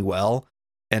 extremely well.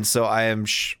 And so I am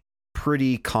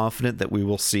pretty confident that we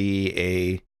will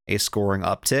see a scoring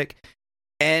uptick.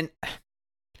 And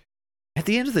at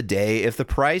the end of the day, if the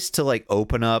price to like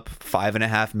open up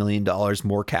 $5.5 million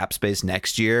more cap space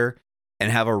next year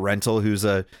and have a rental who's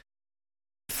a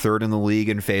third in the league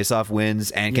in faceoff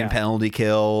wins and can penalty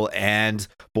kill and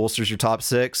bolsters your top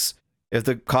six, if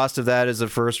the cost of that is a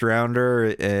first rounder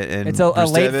and it's a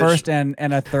late first and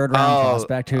a third round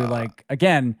prospect who, like,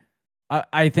 again,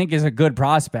 I think is a good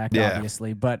prospect,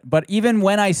 obviously. But even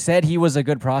when I said he was a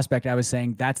good prospect, I was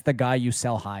saying that's the guy you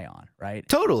sell high on, right?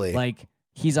 Totally. Like,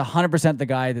 he's 100% the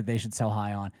guy that they should sell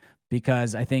high on,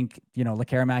 because I think,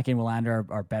 Lekkerimäki and Willander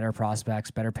are better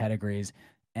prospects, better pedigrees.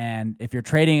 And if you're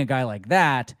trading a guy like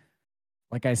that,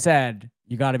 like I said,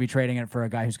 you got to be trading it for a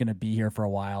guy who's going to be here for a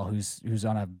while, who's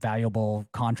on a valuable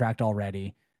contract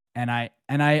already. And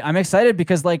I'm excited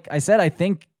because, like I said, I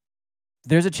think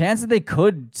there's a chance that they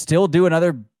could still do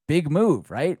another big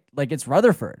move, right? Like, it's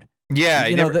Rutherford. Yeah.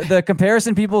 The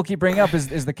comparison people keep bringing up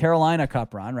is the Carolina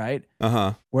Cup run, right?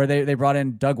 Uh-huh. Where they brought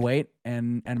in Doug Waite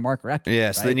and Mark Recchi.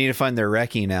 Yeah, so they need to find their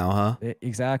Recchi now, huh?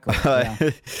 Exactly.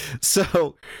 Yeah.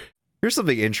 So here's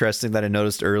something interesting that I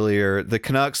noticed earlier. The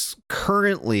Canucks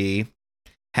currently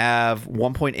have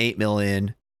 1.8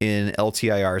 million in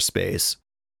LTIR space,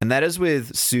 and that is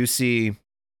with Susie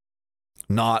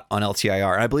not on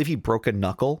LTIR. I believe he broke a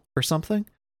knuckle or something.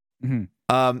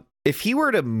 Mm-hmm. If he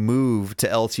were to move to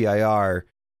LTIR,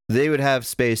 they would have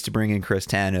space to bring in Chris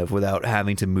Tanev without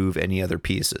having to move any other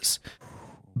pieces.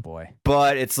 Boy.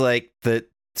 But it's like the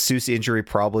Susie injury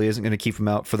probably isn't going to keep him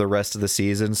out for the rest of the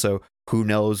season, so who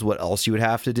knows what else you would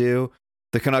have to do.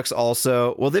 The Canucks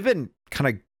also, well, they've been kind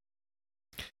of,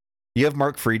 you have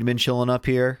Mark Friedman chilling up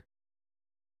here.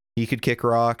 He could kick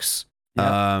rocks.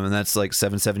 Yeah. And that's like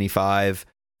 775.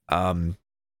 I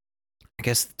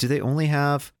guess, do they only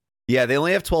have, they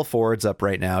only have 12 forwards up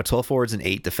right now, 12 forwards and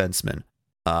 8 defensemen.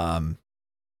 I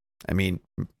mean,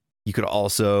 you could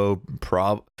also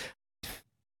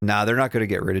they're not going to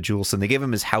get rid of Juleson. They gave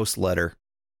him his house letter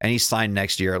and he signed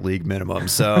next year at league minimum.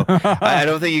 So I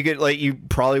don't think you could, like, you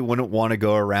probably wouldn't want to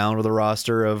go around with a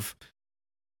roster of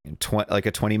like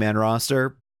a 20-man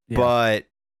roster, but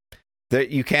that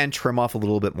you can trim off a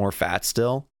little bit more fat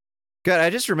still. God, I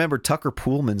just remember Tucker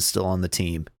Poolman's still on the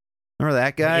team. Remember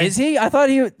that guy? Is he? I thought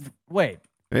wait.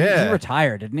 Yeah. He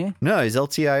retired, didn't he? No, he's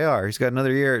LTIR. He's got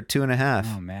another year at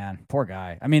 2.5. Oh man, poor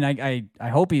guy. I mean, I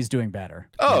hope he's doing better.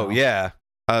 Oh yeah.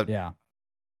 Yeah.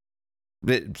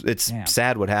 It's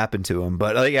sad what happened to him,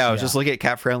 but I was just looking at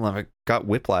Cap Friendly. I got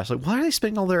whiplash. Like, why are they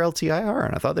spending all their LTIR?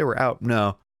 And I thought they were out.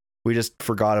 No, we just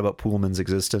forgot about Poolman's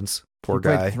existence. Poor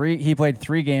guy. He played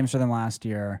 3 games for them last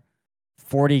year,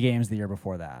 40 games the year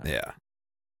before that. Yeah.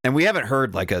 And we haven't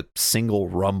heard like a single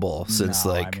rumble since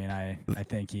I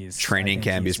think he's training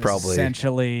camp. He's probably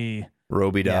essentially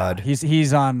Roby Dodd.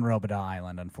 He's on Robidaw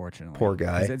Island, unfortunately. Poor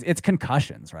guy. It's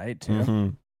concussions, right? Too. Mm-hmm.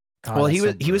 God, well,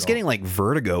 he was getting like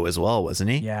vertigo as well,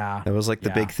 wasn't he? Yeah, that was like the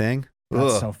big thing.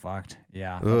 That's so fucked.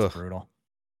 Yeah, that's brutal.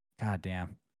 God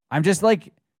damn. I'm just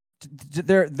like,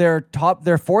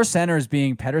 their 4 centers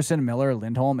being Pettersson, Miller,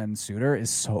 Lindholm, and Suter is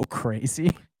so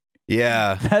crazy.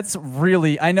 Yeah, that's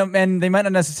really, I know, and they might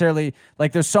not necessarily,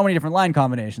 like, there's so many different line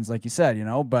combinations, like you said,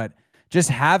 but just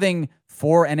having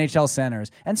 4 NHL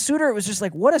centers, and Suter, it was just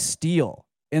like, what a steal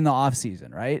in the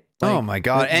offseason, right? Like, oh my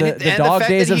God. The and dog the fact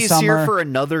days that of he's summer, here for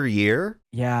another year.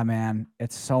 Yeah, man.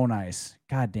 It's so nice.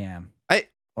 God damn.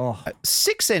 Oh,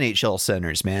 6 NHL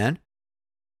centers, man.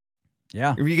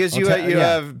 yeah. Because you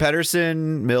have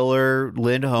Pettersson, Miller,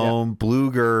 Lindholm,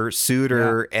 Bluger,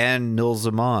 Suter, and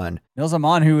Nilsson.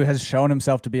 Nilsson, who has shown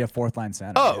himself to be a fourth line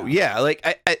center. Oh yeah, like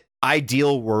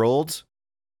ideal world,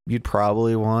 you'd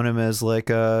probably want him as like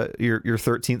your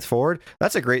 13th forward.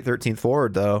 That's a great 13th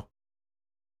forward though.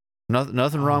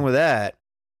 Nothing wrong with that.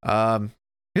 I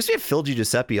guess we have Phil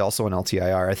Giuseppe also on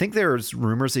LTIR. I think there's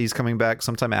rumors that he's coming back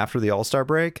sometime after the All-Star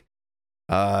break.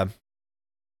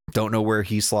 Don't know where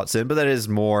he slots in, but that is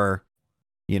more,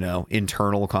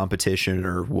 internal competition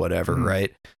or whatever,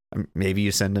 right? Maybe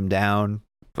you send him down,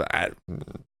 but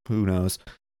who knows?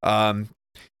 But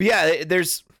yeah,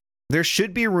 there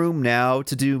should be room now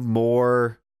to do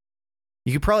more.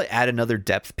 You could probably add another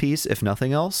depth piece, if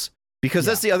nothing else, because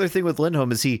that's the other thing with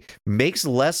Lindholm is he makes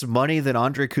less money than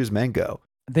Andrei Kuzmenko.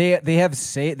 They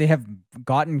have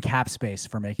gotten cap space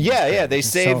for making. Yeah, they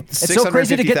saved. It's so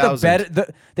crazy to get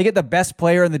they get the best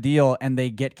player in the deal and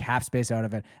they get cap space out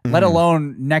of it. Let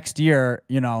alone next year,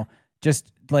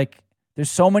 just like there's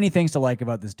so many things to like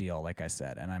about this deal. Like I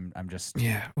said, and I'm just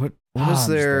What is I'm just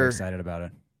there? very excited about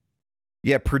it.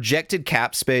 Yeah, projected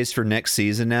cap space for next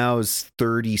season now is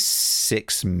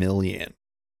 $36 million.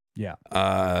 Yeah.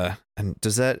 And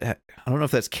does that? I don't know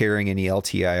if that's carrying any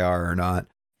LTIR or not.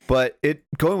 But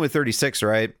going with 36,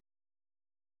 right?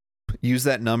 Use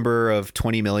that number of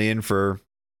 20 million for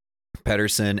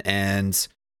Pettersson and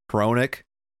Hronek.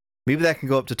 Maybe that can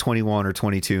go up to 21 or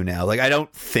 22 now. Like I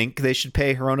don't think they should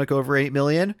pay Hronek over 8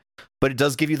 million, but it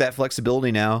does give you that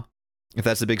flexibility now. If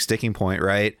that's a big sticking point,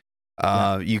 right?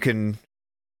 You can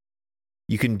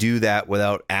do that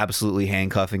without absolutely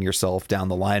handcuffing yourself down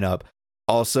the lineup.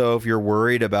 Also, if you're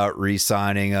worried about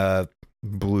re-signing a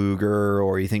Bluger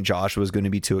or you think Joshua is going to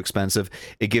be too expensive,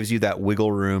 it gives you that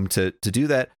wiggle room to do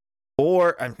that.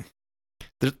 Or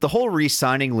the whole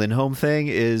re-signing Lindholm thing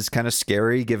is kind of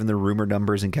scary given the rumor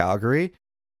numbers in Calgary,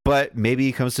 but maybe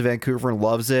he comes to Vancouver and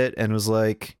loves it and was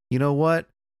like, you know what,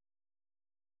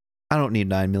 I don't need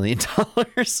 $9 million.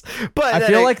 But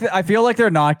I feel like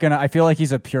they're not gonna. I feel like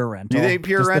he's a pure rental. Do you think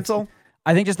pure rental?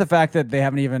 I think just the fact that they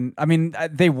haven't even. I mean,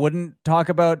 they wouldn't talk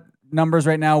about numbers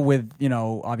right now with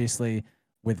obviously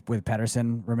with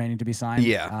Pettersson remaining to be signed.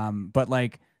 Yeah. But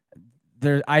like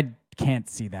I can't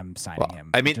see them signing him.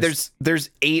 I mean, there's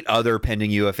 8 other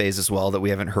pending UFAs as well that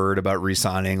we haven't heard about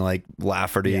re-signing, like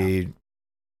Lafferty,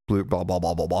 Blue, blah blah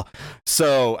blah blah blah.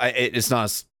 So that's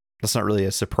not really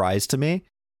a surprise to me.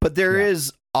 But there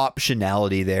is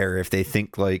optionality there if they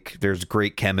think like there's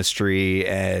great chemistry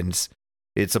and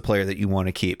it's a player that you want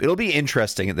to keep. It'll be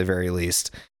interesting at the very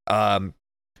least. I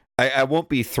won't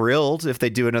be thrilled if they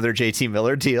do another JT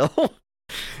Miller deal.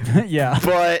 Yeah.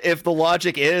 But if the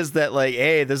logic is that like,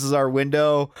 hey, this is our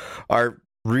window, our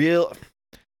real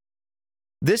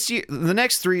this year,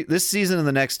 this season and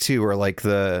the next 2 are like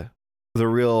the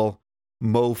real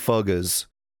mofuggas.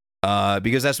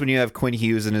 Because that's when you have Quinn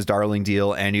Hughes in his darling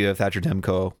deal and you have Thatcher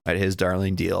Demko at his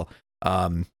darling deal.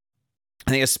 I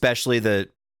think especially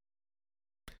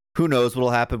who knows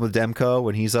what'll happen with Demko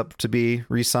when he's up to be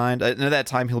re-signed. And at that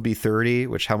time he'll be 30,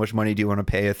 which how much money do you want to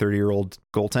pay a 30-year-old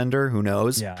goaltender? Who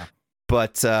knows? Yeah.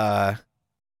 But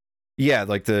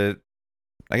like I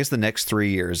guess the next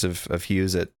 3 years of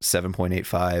Hughes at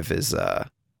 7.85 is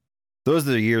those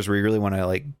are the years where you really want to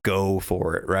like go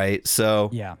for it, right? So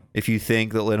yeah, if you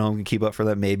think that Lindholm can keep up for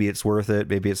that, maybe it's worth it,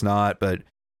 maybe it's not, but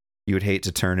you would hate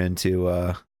to turn into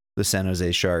the San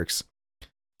Jose Sharks.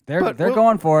 They're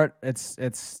going for it.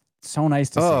 It's so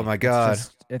nice to see. Oh my god,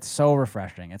 it's so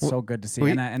refreshing. It's so good to see.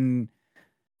 And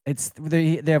it's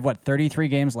they have what 33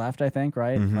 games left, I think,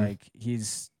 right? Mm-hmm. Like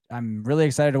I'm really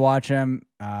excited to watch him.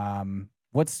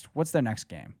 What's their next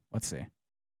game? Let's see.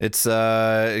 It's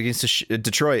against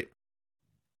Detroit.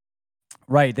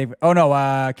 Right.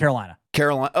 Carolina.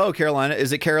 Carolina.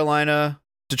 Is it Carolina?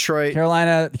 Detroit,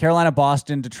 Carolina,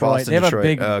 Boston, Detroit. Boston, they have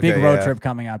Detroit. a big road trip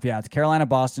coming up. Yeah, it's Carolina,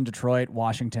 Boston, Detroit,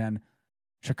 Washington,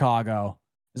 Chicago.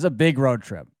 This is a big road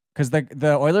trip because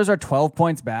the Oilers are 12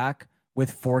 points back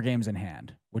with 4 games in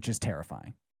hand, which is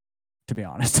terrifying, to be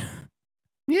honest.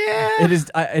 Yeah, it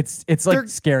is. It's like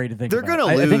scary to think. They're about.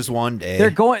 Gonna lose one day.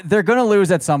 They're gonna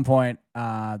lose at some point.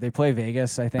 They play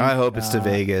Vegas, I think. I hope it's to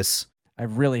Vegas. I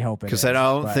really hope it is. Because I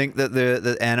don't think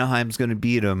that Anaheim's going to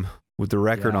beat them with the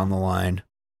record on the line.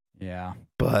 Yeah.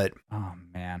 But oh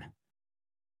man.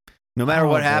 No matter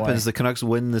what happens, the Canucks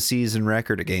win the season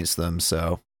record against them,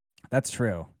 so that's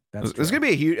true. It's going to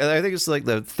be a huge. I think it's like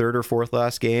the 3rd or 4th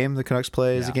last game the Canucks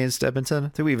plays against Edmonton. I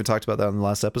think we even talked about that in the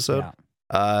last episode.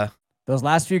 Those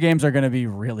last few games are going to be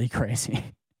really crazy.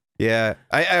 Yeah,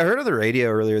 I heard on the radio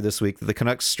earlier this week that the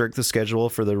Canucks' strength of schedule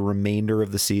for the remainder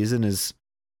of the season is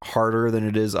harder than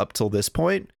it is up till this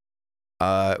point,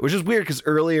 which is weird because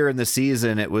earlier in the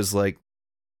season it was like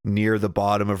near the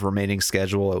bottom of remaining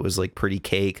schedule. It was like pretty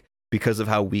cake because of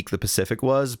how weak the Pacific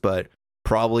was, but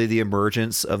probably the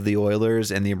emergence of the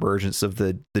Oilers and the emergence of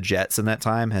the Jets in that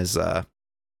time has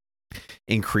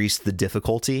increased the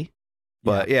difficulty.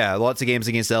 But yeah, lots of games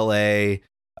against LA,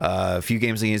 a few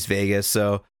games against Vegas,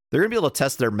 so they're going to be able to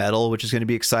test their mettle, which is going to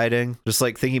be exciting. Just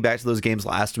like thinking back to those games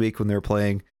last week when they were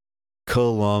playing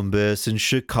Columbus and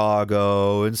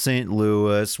Chicago and St.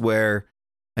 Louis, where,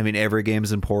 I mean, every game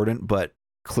is important, but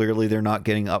clearly they're not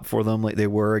getting up for them like they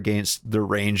were against the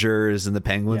Rangers and the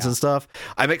Penguins and stuff.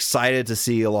 I'm excited to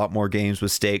see a lot more games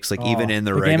with stakes, like even in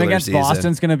the regular game against season.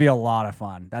 Boston's going to be a lot of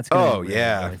fun. That's going to be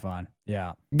really fun.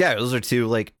 Yeah. Yeah, those are two,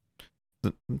 like,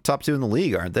 the top two in the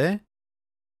league, aren't they?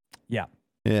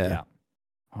 Yeah.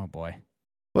 Oh boy.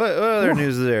 What other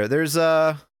news is there? There's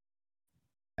Alvin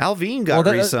got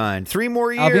re-signed. 3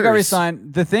 more years. Alvin got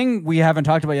re-signed. The thing we haven't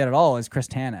talked about yet at all is Chris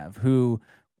Tanev, who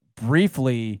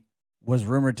briefly was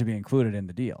rumored to be included in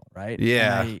the deal, right?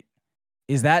 Yeah.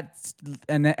 Is that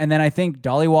and then I think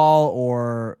Dollywall,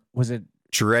 or was it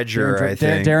Dredger? I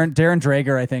think Darren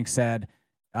Drager, I think, said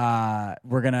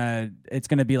it's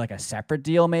gonna be like a separate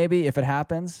deal maybe if it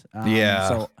happens.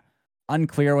 So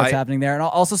unclear what's happening there. And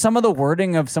also some of the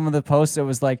wording of some of the posts, it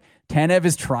was like Tanev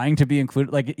is trying to be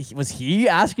included. Like, was he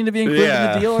asking to be included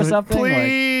in the deal or something?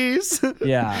 Please. Like,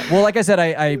 yeah. Well, like I said,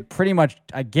 I pretty much,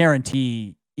 I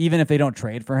guarantee even if they don't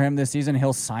trade for him this season,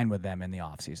 he'll sign with them in the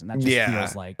offseason. That just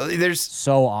feels like there's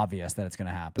so obvious that it's going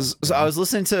to happen. So I was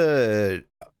listening to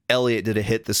Elliot did a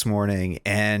hit this morning,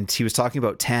 and he was talking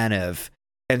about Tanev.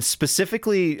 And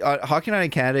specifically, Hockey Night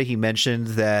in Canada, he mentioned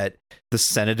that the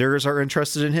Senators are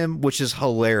interested in him, which is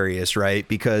hilarious, right?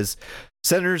 Because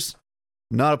Senators,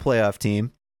 not a playoff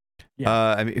team. Yeah.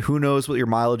 I mean, who knows what your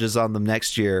mileage is on them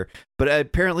next year? But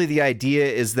apparently the idea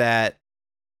is that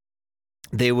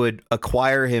they would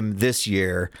acquire him this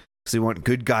year because they want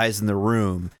good guys in the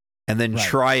room, and then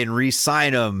try and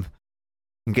re-sign him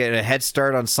and get a head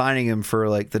start on signing him for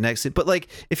like the next. But like,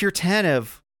 if you're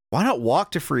Tanev, why not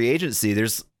walk to free agency?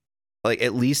 There's like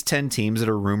at least 10 teams that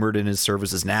are rumored in his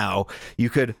services now. You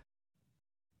could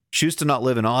choose to not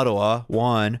live in Ottawa,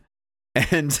 1,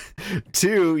 and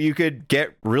 2, you could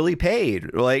get really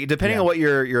paid. Like, depending on what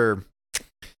your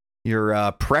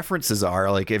preferences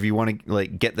are. Like, if you want to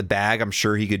like get the bag, I'm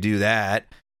sure he could do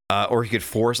that. Or he could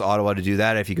force Ottawa to do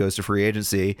that if he goes to free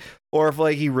agency. Or if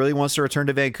like he really wants to return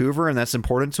to Vancouver and that's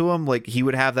important to him, like he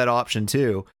would have that option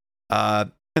too.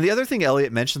 And the other thing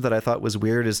Elliot mentioned that I thought was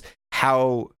weird is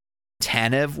how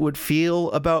Tanev would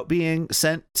feel about being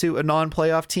sent to a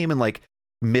non-playoff team and like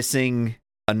missing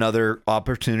another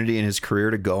opportunity in his career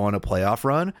to go on a playoff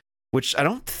run, which I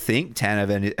don't think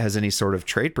Tanev has any sort of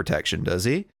trade protection, does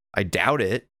he? I doubt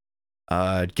it,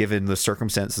 given the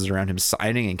circumstances around him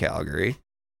signing in Calgary.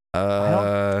 I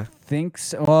don't think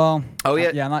so. Well,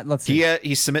 let's see.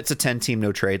 He submits a 10-team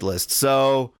no trade list,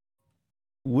 so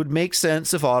would make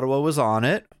sense if Ottawa was on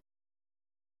it.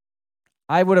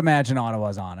 I would imagine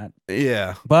Ottawa's on it.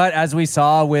 Yeah. But as we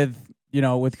saw with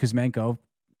Kuzmenko,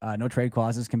 no trade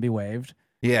clauses can be waived.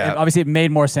 Yeah. Obviously, it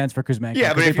made more sense for Kuzmenko.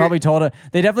 Yeah, but they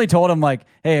definitely told him like,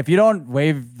 hey, if you don't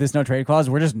waive this no trade clause,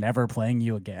 we're just never playing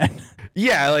you again.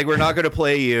 Yeah, like we're not going to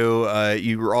play you.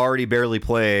 You were already barely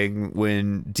playing.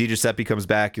 When DiGiuseppe comes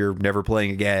back, you're never playing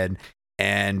again.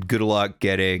 And good luck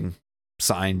getting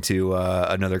signed to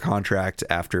another contract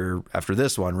after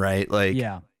this one, right? Like,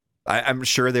 yeah, I'm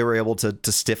sure they were able to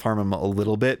stiff arm him a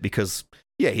little bit because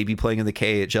he'd be playing in the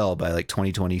KHL by like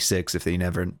 2026 if he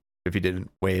didn't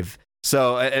waive.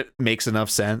 So it makes enough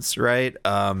sense, right?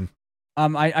 I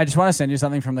just want to send you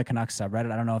something from the Canucks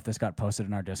subreddit. I don't know if this got posted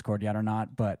in our Discord yet or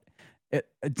not, but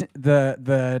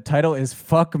the title is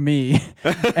 "Fuck Me,"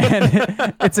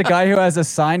 and it's a guy who has a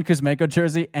signed Kuzmenko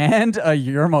jersey and a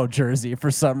Yermo jersey for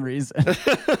some reason.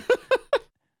 That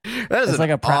is like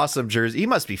an awesome jersey. He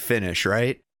must be Finnish,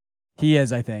 right? He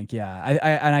is, I think. Yeah,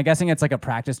 and I'm guessing it's like a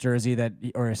practice jersey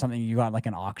or something you got like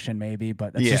an auction maybe.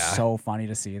 But it's just so funny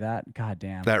to see that. God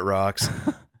damn, that rocks.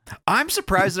 I'm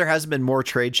surprised there hasn't been more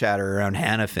trade chatter around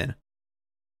Hanifin.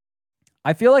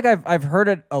 I feel like I've heard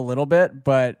it a little bit,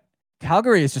 but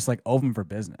Calgary is just like open for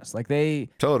business. Like they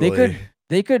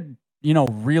could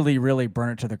really, really burn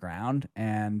it to the ground.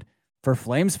 And for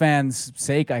Flames fans'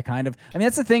 sake,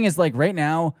 that's the thing is like right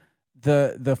now,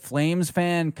 the Flames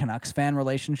fan, Canucks fan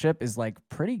relationship is like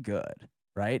pretty good,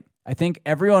 right? I think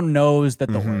everyone knows that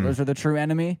the Oilers are the true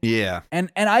enemy. Yeah.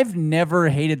 And I've never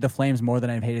hated the Flames more than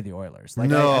I've hated the Oilers. Like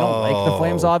I don't like the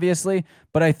Flames, obviously,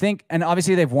 but I think, and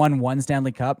obviously they've won one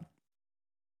Stanley Cup,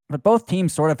 but both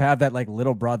teams sort of have that like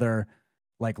little brother,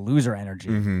 like loser energy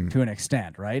to an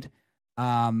extent, right?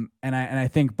 And I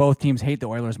think both teams hate the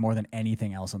Oilers more than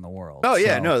anything else in the world. Oh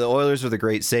yeah, no, the Oilers are the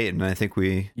great Satan. I think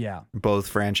we both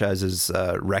franchises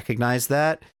recognize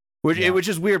that, which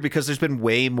is weird because there's been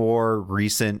way more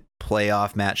recent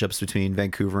playoff matchups between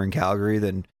Vancouver and Calgary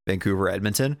than Vancouver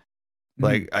Edmonton.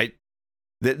 Like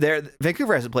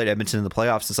Vancouver hasn't played Edmonton in the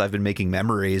playoffs since I've been making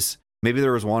memories. Maybe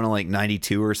there was one in like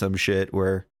 92 or some shit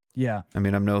where I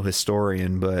mean, I'm no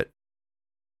historian, but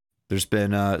there's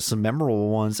been some memorable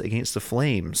ones against the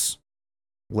Flames.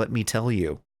 Let me tell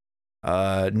you.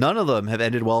 None of them have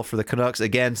ended well for the Canucks.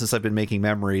 Again, since I've been making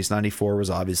memories, 94 was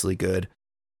obviously good.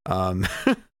 But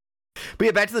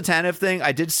yeah, back to the Tanev thing.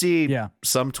 I did see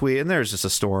some tweet, and there's just a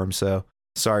storm, so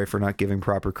sorry for not giving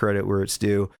proper credit where it's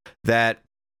due, that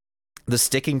the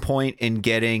sticking point in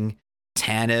getting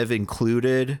Tanev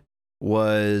included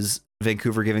was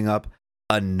Vancouver giving up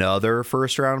another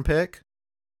first-round pick,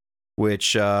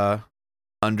 which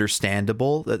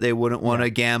understandable that they wouldn't want to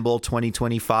gamble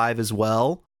 2025 as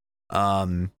well.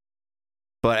 But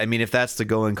I mean, if that's the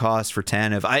going cost for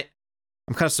Tanev,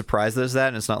 I'm kind of surprised there's that,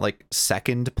 and it's not like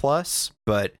second plus,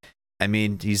 but I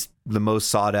mean, he's the most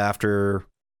sought after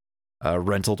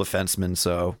rental defenseman,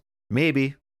 so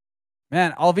maybe.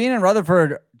 Man, Alvin and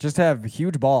Rutherford just have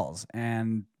huge balls,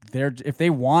 and if they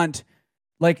want,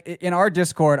 like in our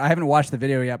Discord, I haven't watched the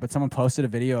video yet, but someone posted a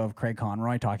video of Craig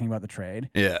Conroy talking about the trade.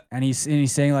 Yeah. And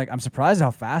he's saying like, I'm surprised how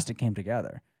fast it came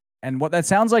together. And what that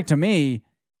sounds like to me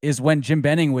is when Jim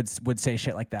Benning would say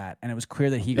shit like that, and it was clear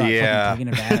that he got fucking taken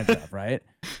advantage of, right?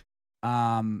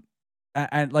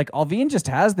 And like Alvin just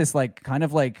has this like kind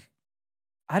of like,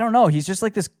 I don't know, he's just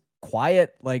like this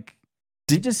quiet, like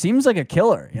he just seems like a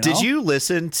killer. You know? Did you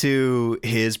listen to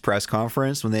his press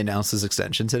conference when they announced his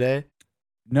extension today?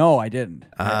 No, I didn't.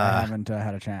 I haven't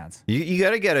had a chance. You got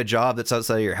to get a job that's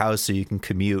outside of your house so you can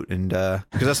commute, and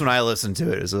because that's when I listened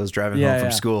to it as I was driving home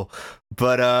from school.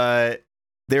 But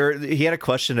he had a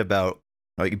question about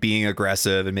like being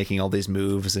aggressive and making all these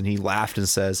moves, and he laughed and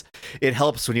says, "It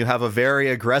helps when you have a very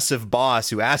aggressive boss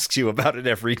who asks you about it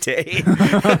every day."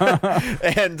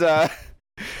 And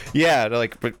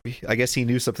but I guess he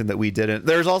knew something that we didn't.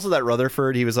 There's also that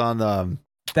Rutherford. He was on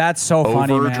that's so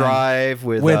funny, man. Overdrive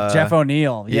with Jeff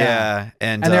O'Neill. Yeah.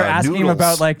 And they're asking him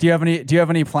about like, do you have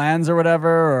any plans or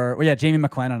whatever? Or Jamie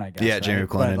McLennan, I guess. Yeah, right? Jamie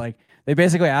McLennan. But like they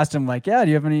basically asked him like, do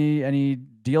you have any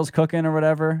deals cooking or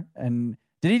whatever? And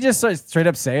did he just straight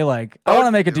up say like, I want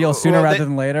to make a deal sooner rather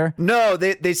than later? No,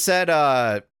 they said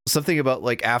something about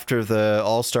like after the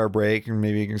All-Star break, and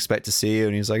maybe you can expect to see you.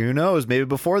 And he's like, who knows, maybe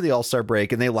before the All-Star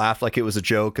break. And they laughed like it was a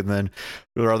joke. And then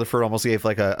Rutherford almost gave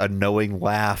like a knowing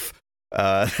laugh.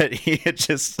 That he had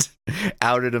just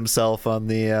outed himself on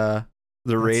the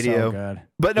radio. So good.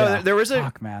 But no, there was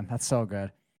man, that's so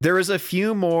good. There was a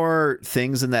few more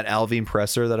things in that Alvin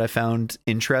presser that I found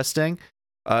interesting.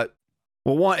 Well,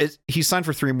 one is he signed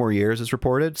for 3 more years, as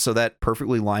reported, so that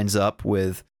perfectly lines up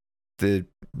with the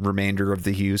remainder of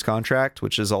the Hughes contract,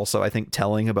 which is also, I think,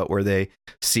 telling about where they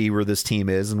see where this team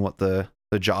is and what the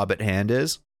job at hand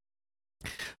is.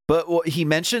 But he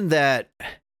mentioned that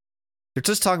they're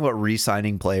just talking about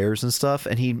re-signing players and stuff,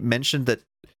 and he mentioned that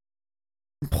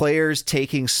players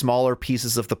taking smaller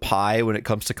pieces of the pie when it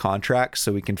comes to contracts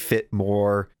so we can fit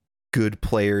more good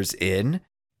players in.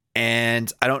 And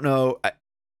I don't know,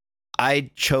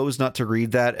 I chose not to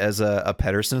read that as a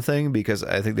Pettersson thing, because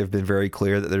I think they've been very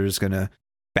clear that they're just going to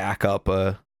back up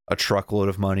a truckload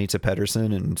of money to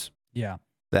Pettersson, and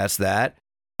that's that.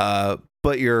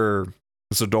 But your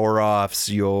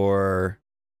Zadorovs, your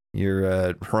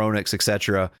Hroneks,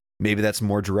 etc., maybe that's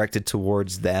more directed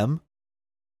towards them.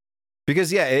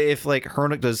 Because if like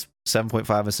Hronek does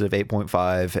 7.5 instead of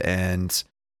 8.5, and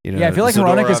I feel like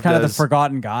Hronek is kind of the does,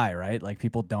 forgotten guy, right? Like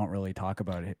people don't really talk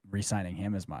about re-signing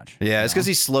him as much. Yeah, it's because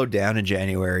he slowed down in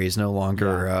January. He's no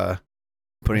longer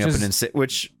putting up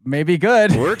which may be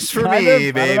good. Works for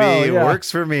me, baby.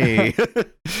 Works for me.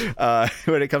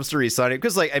 When it comes to re-signing,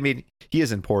 because like I mean, he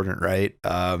is important, right?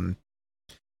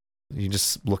 You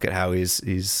just look at how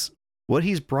he's what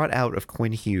he's brought out of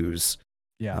Quinn Hughes.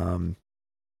 Yeah.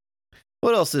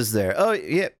 What else is there? Oh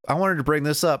yeah, I wanted to bring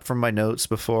this up from my notes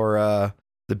before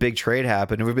the big trade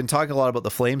happened, and we've been talking a lot about the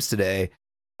Flames today.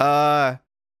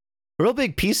 Real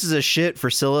big pieces of shit for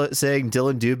saying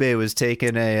Dylan Dubé was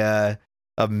taking a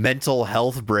mental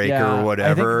health break or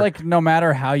whatever. I think like no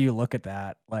matter how you look at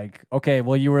that, like okay,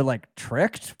 well you were like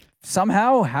tricked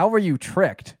somehow, how were you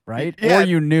tricked, right? Yeah. Or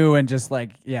you knew and just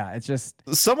like, yeah, it's just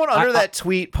Someone under that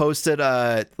tweet posted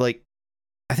like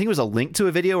I think it was a link to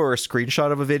a video or a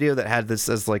screenshot of a video that had this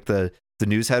as like the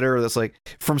news header that's like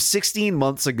from 16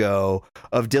 months ago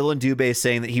of Dylan Dubé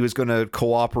saying that he was going to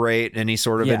cooperate in any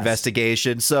sort of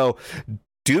investigation. So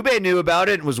Dubé knew about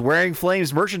it and was wearing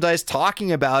Flames merchandise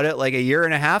talking about it like a year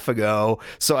and a half ago.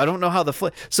 So I don't know how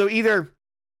so either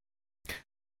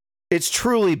it's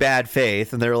truly bad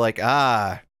faith and they're like,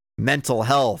 mental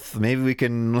health. Maybe we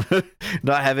can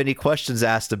not have any questions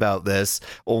asked about this,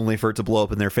 only for it to blow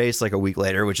up in their face like a week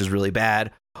later, which is really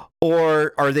bad.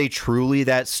 Or are they truly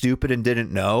that stupid and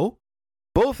didn't know?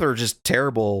 Both are just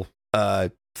terrible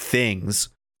things.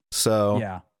 So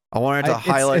yeah. I wanted to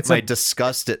highlight my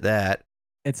disgust at that.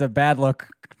 It's a bad look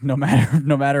no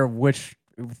matter which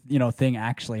thing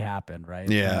actually happened, right?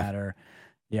 Yeah. No matter,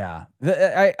 yeah.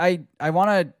 I want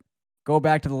to go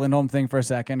back to the Lindholm thing for a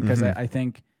second because I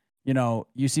think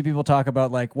you see people talk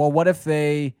about like, well, what if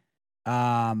they,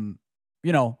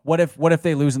 what if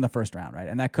they lose in the first round, right?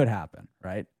 And that could happen,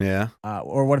 right? Yeah.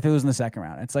 Or what if they lose in the second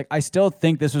round? It's like I still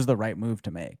think this was the right move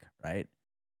to make, right?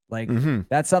 Like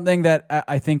that's something that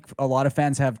I think a lot of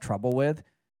fans have trouble with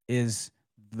is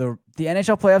the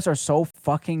NHL playoffs are so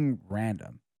fucking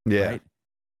random. Yeah. Right?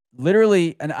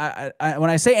 Literally, and I when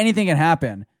I say anything can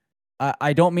happen,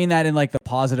 I don't mean that in like the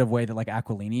positive way that like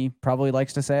Aquilini probably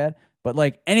likes to say it, but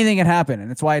like anything can happen, and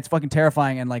that's why it's fucking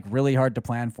terrifying and like really hard to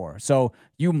plan for. So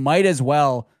you might as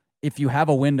well, if you have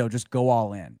a window, just go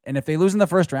all in. And if they lose in the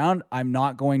first round, I'm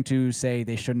not going to say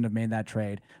they shouldn't have made that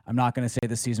trade. I'm not going to say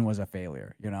the season was a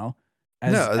failure.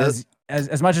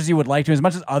 As much as you would like to, as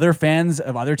much as other fans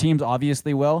of other teams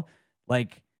obviously will,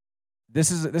 like. This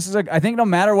is I think no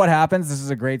matter what happens, this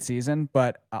is a great season,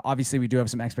 but obviously we do have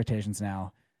some expectations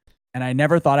now. And I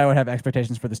never thought I would have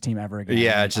expectations for this team ever again.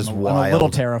 Yeah, it's just wild. I'm a little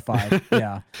terrified.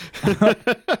 Yeah.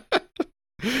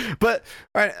 But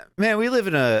right, man, we live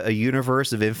in a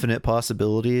universe of infinite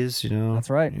possibilities, That's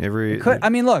right.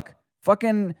 Look,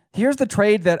 fucking here's the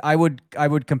trade that I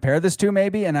would compare this to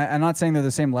maybe, and I'm not saying they're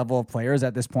the same level of players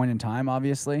at this point in time,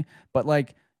 obviously, but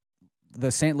like the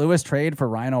St. Louis trade for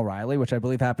Ryan O'Reilly, which I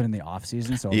believe happened in the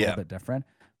offseason, so a little bit different.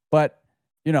 But,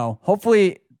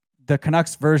 hopefully the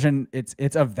Canucks version,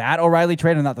 it's of that O'Reilly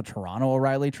trade and not the Toronto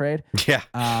O'Reilly trade. Yeah.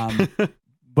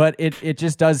 But it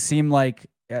just does seem like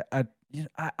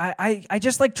I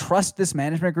just like trust this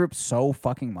management group so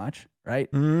fucking much,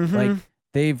 right? Mm-hmm. Like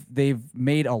they've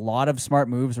made a lot of smart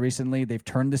moves recently. They've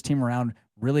turned this team around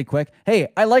really quick. Hey,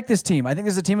 I like this team. I think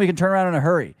this is a team we can turn around in a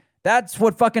hurry. That's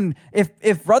what fucking if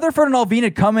Rutherford and Alvin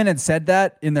had come in and said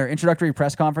that in their introductory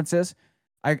press conferences,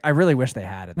 I really wish they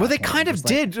had. Well, they kind of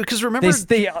did because remember, I wish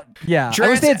they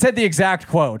had said the exact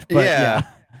quote. But yeah.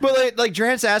 But like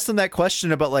Drance asked them that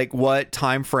question about like what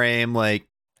time frame, like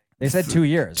they said 2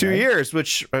 years. 2 years,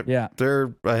 which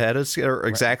they're ahead of or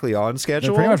exactly on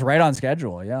schedule. They're pretty much right on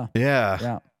schedule. Yeah.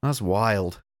 Yeah. That's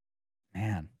wild,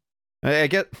 man. I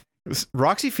get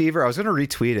Roxy Fever. I was going to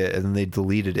retweet it and then they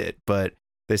deleted it, but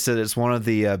they said it's one of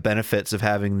the benefits of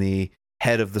having the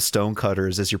head of the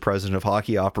Stonecutters as your president of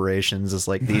hockey operations is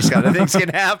like these kind of things can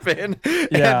happen.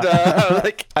 Yeah. And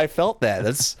like I felt that.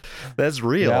 That's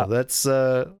real. Yeah. That's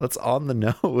on the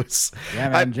nose. Yeah,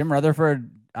 man. Jim Rutherford.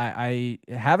 I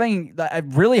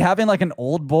really having like an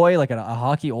old boy, like a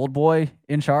hockey old boy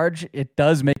in charge, it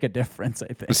does make a difference,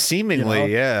 I think.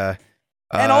 Seemingly, yeah.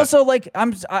 And also, like,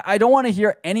 I don't want to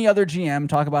hear any other GM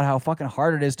talk about how fucking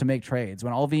hard it is to make trades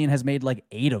when Alvin has made like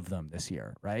 8 of them this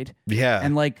year, right? Yeah.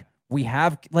 And like we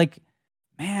have, like,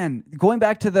 man, going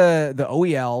back to the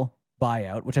OEL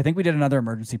buyout, which I think we did another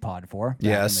emergency pod for back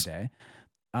in the day.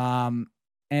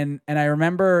 And I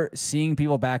remember seeing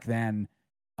people back then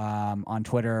on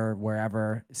Twitter,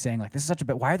 wherever, saying like, "This is such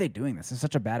a why are they doing this? This is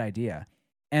such a bad idea."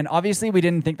 And obviously, we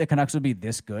didn't think the Canucks would be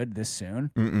this good this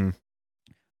soon. Mm-mm.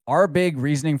 Our big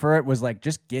reasoning for it was like,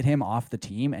 just get him off the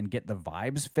team and get the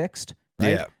vibes fixed.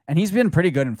 Right? Yeah. And he's been pretty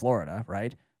good in Florida,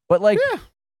 right? But like,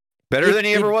 better than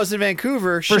he ever was in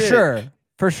Vancouver. For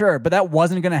sure. But that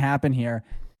wasn't going to happen here.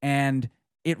 And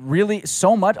it really,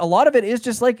 so much, a lot of it is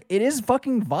just like, it is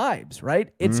fucking vibes, right?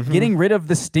 It's getting rid of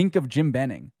the stink of Jim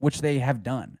Benning, which they have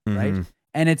done, right?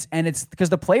 And it's because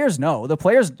the players know. The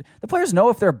players know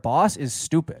if their boss is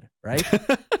stupid, right?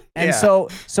 And so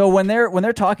when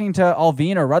they're talking to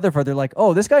Alvin or Rutherford, they're like,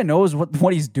 "Oh, this guy knows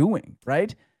what he's doing,"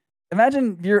 right?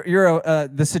 Imagine you're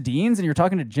the Sedins and you're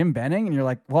talking to Jim Benning and you're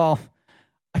like, "Well,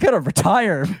 I gotta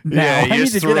retire now. Yeah, I need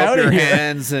to get out of here."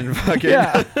 Hands and fucking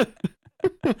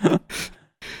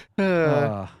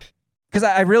Because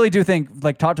I really do think,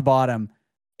 like, top to bottom,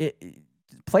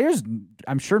 players,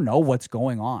 I'm sure, know what's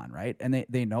going on, right? And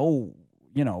they know,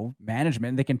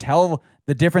 management. They can tell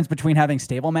the difference between having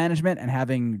stable management and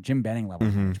having Jim Benning level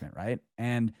management, right?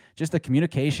 And just the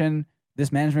communication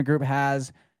this management group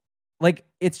has, like,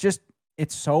 it's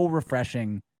so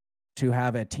refreshing to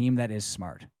have a team that is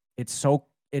smart.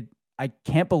 I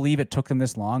can't believe it took them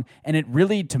this long. And it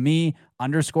really, to me,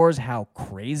 underscores how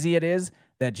crazy it is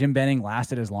that Jim Benning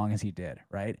lasted as long as he did,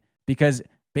 right? Because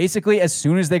basically, as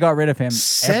soon as they got rid of him,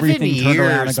 7 everything turned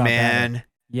around and years, got man. better.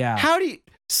 Yeah. How do you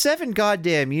 7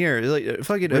 goddamn years? Like a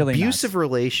fucking Really abusive nuts.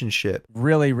 relationship.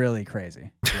 Really, really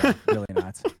crazy. Yeah, really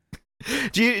nuts.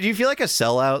 Do you feel like a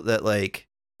sellout that, like?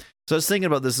 So I was thinking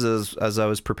about this as I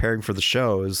was preparing for the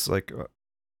show. Is like,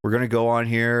 we're gonna go on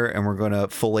here and we're gonna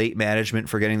fillet management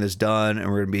for getting this done, and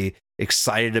we're gonna be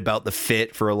excited about the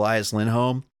fit for Elias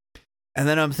Lindholm. And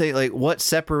then I'm thinking, like, what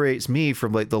separates me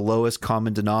from like the lowest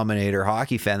common denominator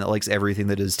hockey fan that likes everything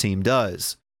that his team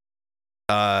does?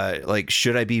 Like,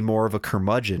 should I be more of a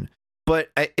curmudgeon? But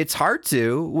it's hard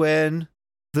to when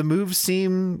the moves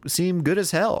seem good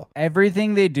as hell.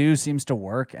 Everything they do seems to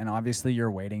work, and obviously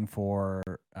you're waiting for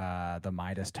the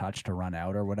Midas touch to run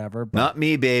out or whatever. But Not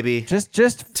me, baby. just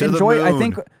To the enjoy.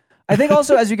 moon. I think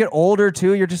also as you get older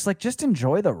too, you're just like, just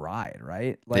enjoy the ride,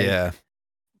 right? Like, Yeah.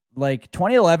 Like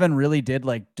 2011 really did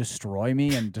like destroy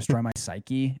me and destroy my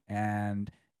psyche, and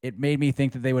it made me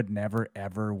think that they would never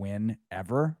ever win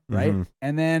ever, right?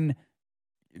 And then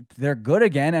they're good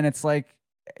again, and it's like,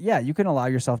 yeah, you can allow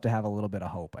yourself to have a little bit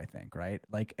of hope, I think, right?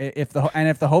 Like if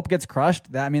the hope gets crushed,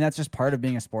 that's just part of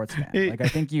being a sports fan. Like, I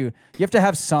think you have to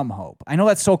have some hope. I know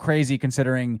that's so crazy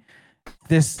considering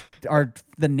the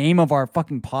name of our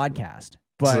fucking podcast,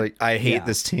 but It's like, I hate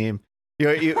this team.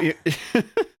 You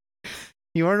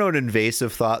You want to know an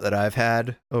invasive thought that I've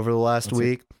had over the last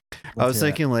week? I was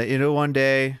thinking, like, one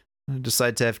day I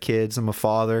decide to have kids. I'm a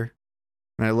father,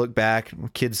 and I look back,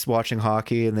 kids watching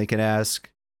hockey, and they can ask,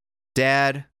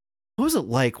 "Dad, what was it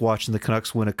like watching the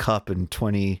Canucks win a cup in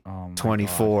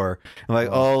 2024?" I'm like,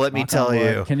 "Oh, let me tell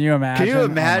you." Can you imagine? Can you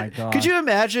imagine? Oh my God. Could you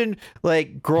imagine,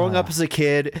 like, growing up as a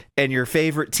kid and your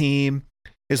favorite team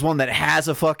is one that has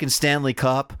a fucking Stanley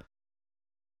Cup?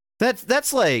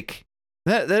 That's like.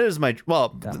 That is my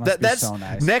that's so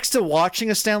nice. Next to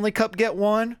watching a Stanley Cup get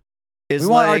won is We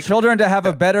want our like, children to have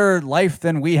a better life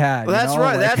than we had. that's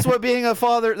right. Like, That's what being a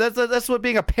father. That's what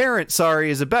being a parent.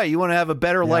 Sorry, is about. You want to have a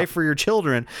better life for your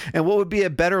children, and what would be a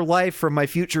better life for my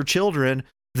future children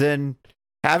than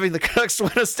having the Canucks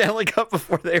win a Stanley Cup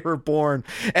before they were born?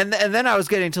 And then I was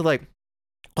getting to like,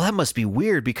 well, that must be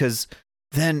weird, because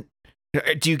then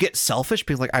do you get selfish?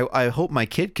 Being like, I hope my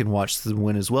kid can watch the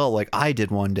win as well, like I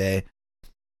did one day.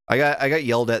 I got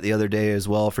yelled at the other day as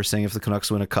well for saying if the Canucks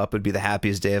win a cup, it'd be the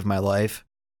happiest day of my life.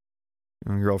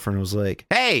 And my girlfriend was like,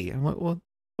 "Hey, what?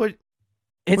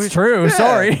 It's true. Yeah.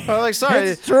 Sorry. I'm like, sorry.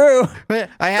 It's true.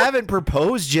 I haven't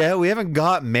proposed yet. We haven't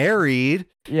got married.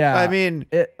 Yeah. I mean,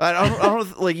 I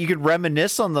don't like, you could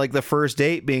reminisce on like the first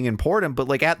date being important, but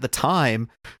like at the time,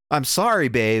 I'm sorry,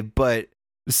 babe, but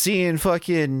seeing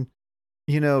fucking,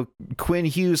 Quinn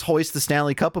Hughes hoist the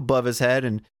Stanley Cup above his head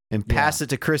and pass it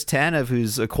to Chris Tanev,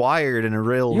 who's acquired in a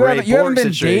real you haven't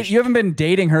been situation. you haven't been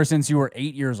dating her since you were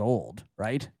 8 years old,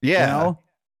 right? Yeah.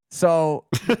 So,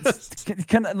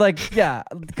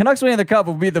 Canucks winning the cup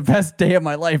will be the best day of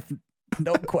my life,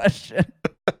 no question.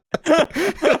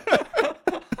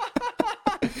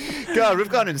 God, we've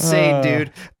gone insane,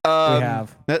 dude. We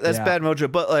have. That's bad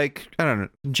mojo, but like, I don't know.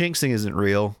 Jinxing isn't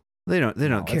real. They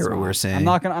don't care what we're saying.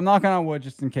 I'm not gonna wood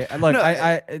just in case. Look,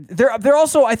 they're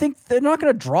also, I think they're not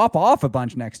gonna drop off a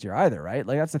bunch next year either, right?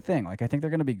 Like, that's the thing. Like, I think they're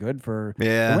gonna be good for.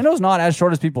 Yeah. The window's not as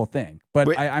short as people think, but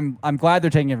I'm glad they're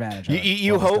taking advantage of it.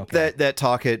 You hope that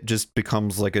Tocchet just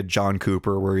becomes like a John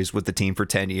Cooper, where he's with the team for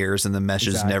 10 years and the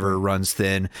meshes never runs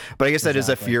thin. But I guess that is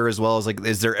a fear as well. Is like,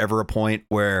 is there ever a point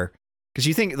where, because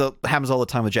you think that happens all the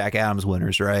time with Jack Adams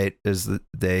winners, right? Is that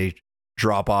they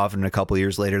drop off and a couple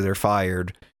years later they're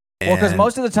fired. Well, because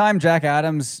most of the time, Jack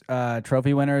Adams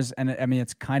trophy winners, and I mean,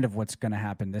 it's kind of what's going to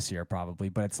happen this year probably,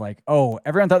 but it's like, oh,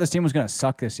 everyone thought this team was going to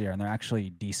suck this year, and they're actually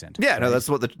decent. Yeah, right? No, that's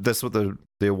what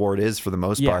the award is for the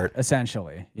most part.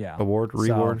 Essentially, yeah. Award.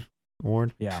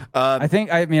 Yeah, I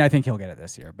think he'll get it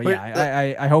this year, but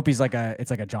yeah, I hope he's like it's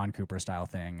like a John Cooper style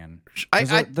thing, and there's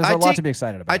a lot to be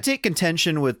excited about. I take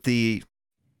contention with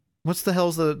what's the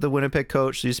hell's the Winnipeg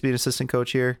coach? He used to be an assistant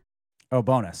coach here. Oh,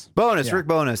 Bonus. Yeah. Rick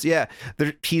Bonus. Yeah.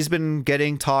 He's been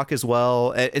getting talk as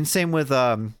well. And same with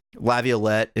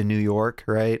Laviolette in New York,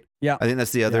 right? Yeah. I think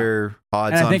that's the other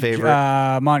odds-on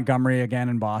favorite. Montgomery again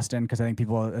in Boston, because I think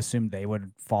people assumed they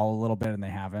would fall a little bit, and they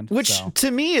haven't. Which,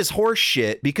 to me, is horse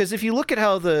shit, because if you look at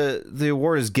how the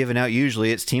award is given out,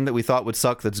 usually it's team that we thought would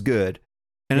suck that's good.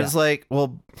 And it's like,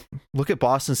 well, look at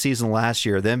Boston's season last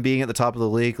year. Them being at the top of the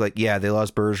league, like, yeah, they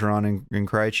lost Bergeron and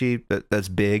Krejci. That's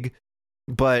big.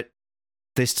 But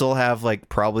they still have, like,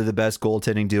 probably the best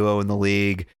goaltending duo in the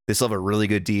league. They still have a really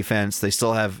good defense. They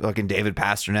still have fucking David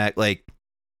Pastrnak. Like,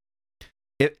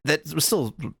 that was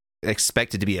still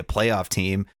expected to be a playoff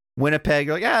team. Winnipeg,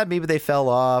 like, maybe they fell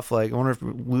off. Like, I wonder if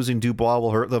losing Dubois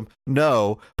will hurt them.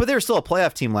 No, but they were still a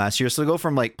playoff team last year. So to go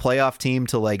from, like, playoff team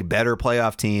to, like, better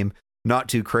playoff team, not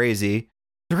too crazy.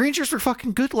 The Rangers were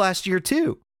fucking good last year,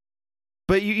 too.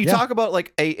 But you talk about,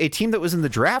 like, a team that was in the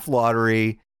draft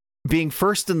lottery being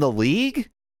first in the league.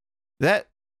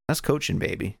 That's coaching,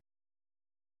 baby.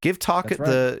 Give Tocchet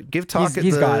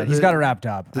He's got it. He's got it wrapped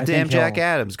up. The damn Jack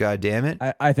Adams, god damn it.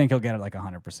 I think he'll get it like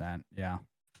 100%. Yeah.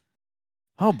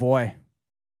 Oh boy.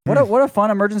 What a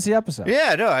fun emergency episode.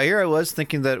 Yeah, no, here I was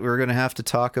thinking that we were gonna have to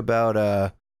talk about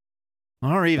I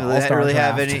don't really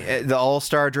have any the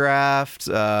All-Star draft,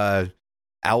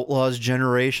 Outlaws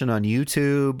Generation on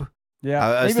YouTube.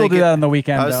 Yeah. Maybe we'll do that on the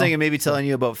weekend. I was thinking maybe telling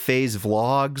you about FaZe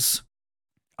Vlogs.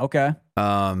 Okay.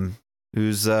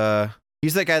 Who's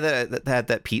he's that guy that had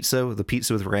that pizza, the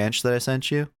pizza with ranch that I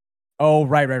sent you. Oh,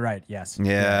 right. Yes.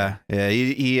 Yeah.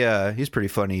 He's pretty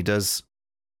funny.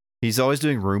 He's always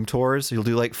doing room tours. He'll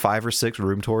do like 5 or 6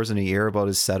 room tours in a year about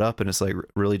his setup, and it's like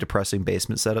really depressing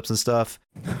basement setups and stuff.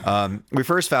 We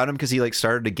first found him because he like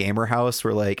started a gamer house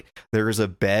where like there was a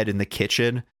bed in the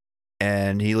kitchen,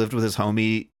 and he lived with his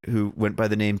homie who went by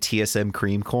the name TSM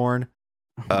Cream Corn,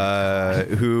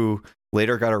 who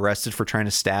later got arrested for trying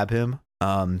to stab him.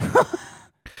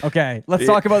 Okay, let's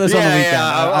talk about this on the weekend.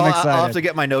 I'm excited. I'll have to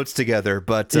get my notes together,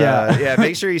 but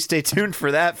make sure you stay tuned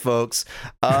for that, folks.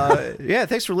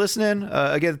 Thanks for listening.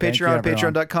 Again, Patreon,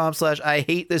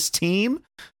 patreon.com/IHateThisTeam.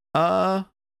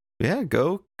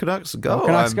 Go Canucks, go.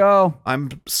 Canucks, go. I'm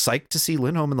psyched to see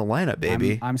Lindholm in the lineup,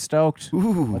 baby. I'm stoked.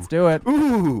 Ooh. Let's do it.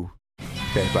 Ooh.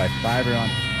 Okay, bye. Bye, everyone.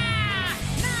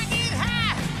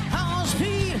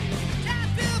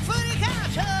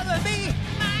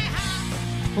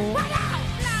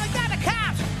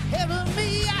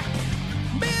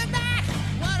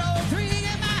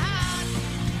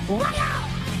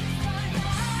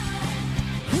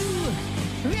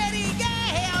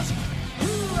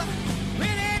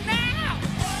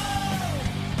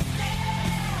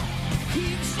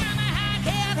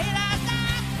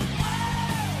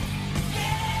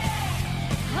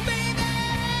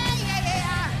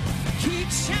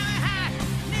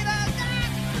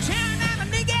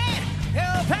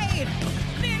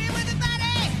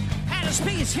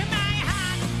 Space in my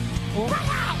heart,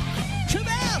 wow,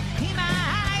 trouble in my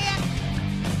eye,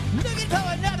 looking for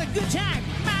another good time,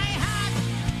 my heart,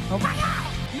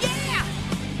 wow, yeah,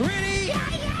 ready,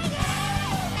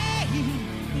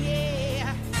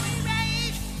 yeah,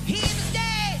 rage, hit the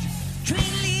stage,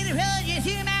 train leader road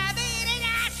through my veins, and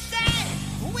I say,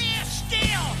 we're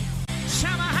still,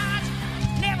 summer hearts,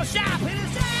 never stop, and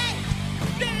it's like,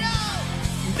 little,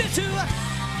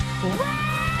 wow.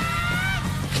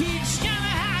 Keep shining.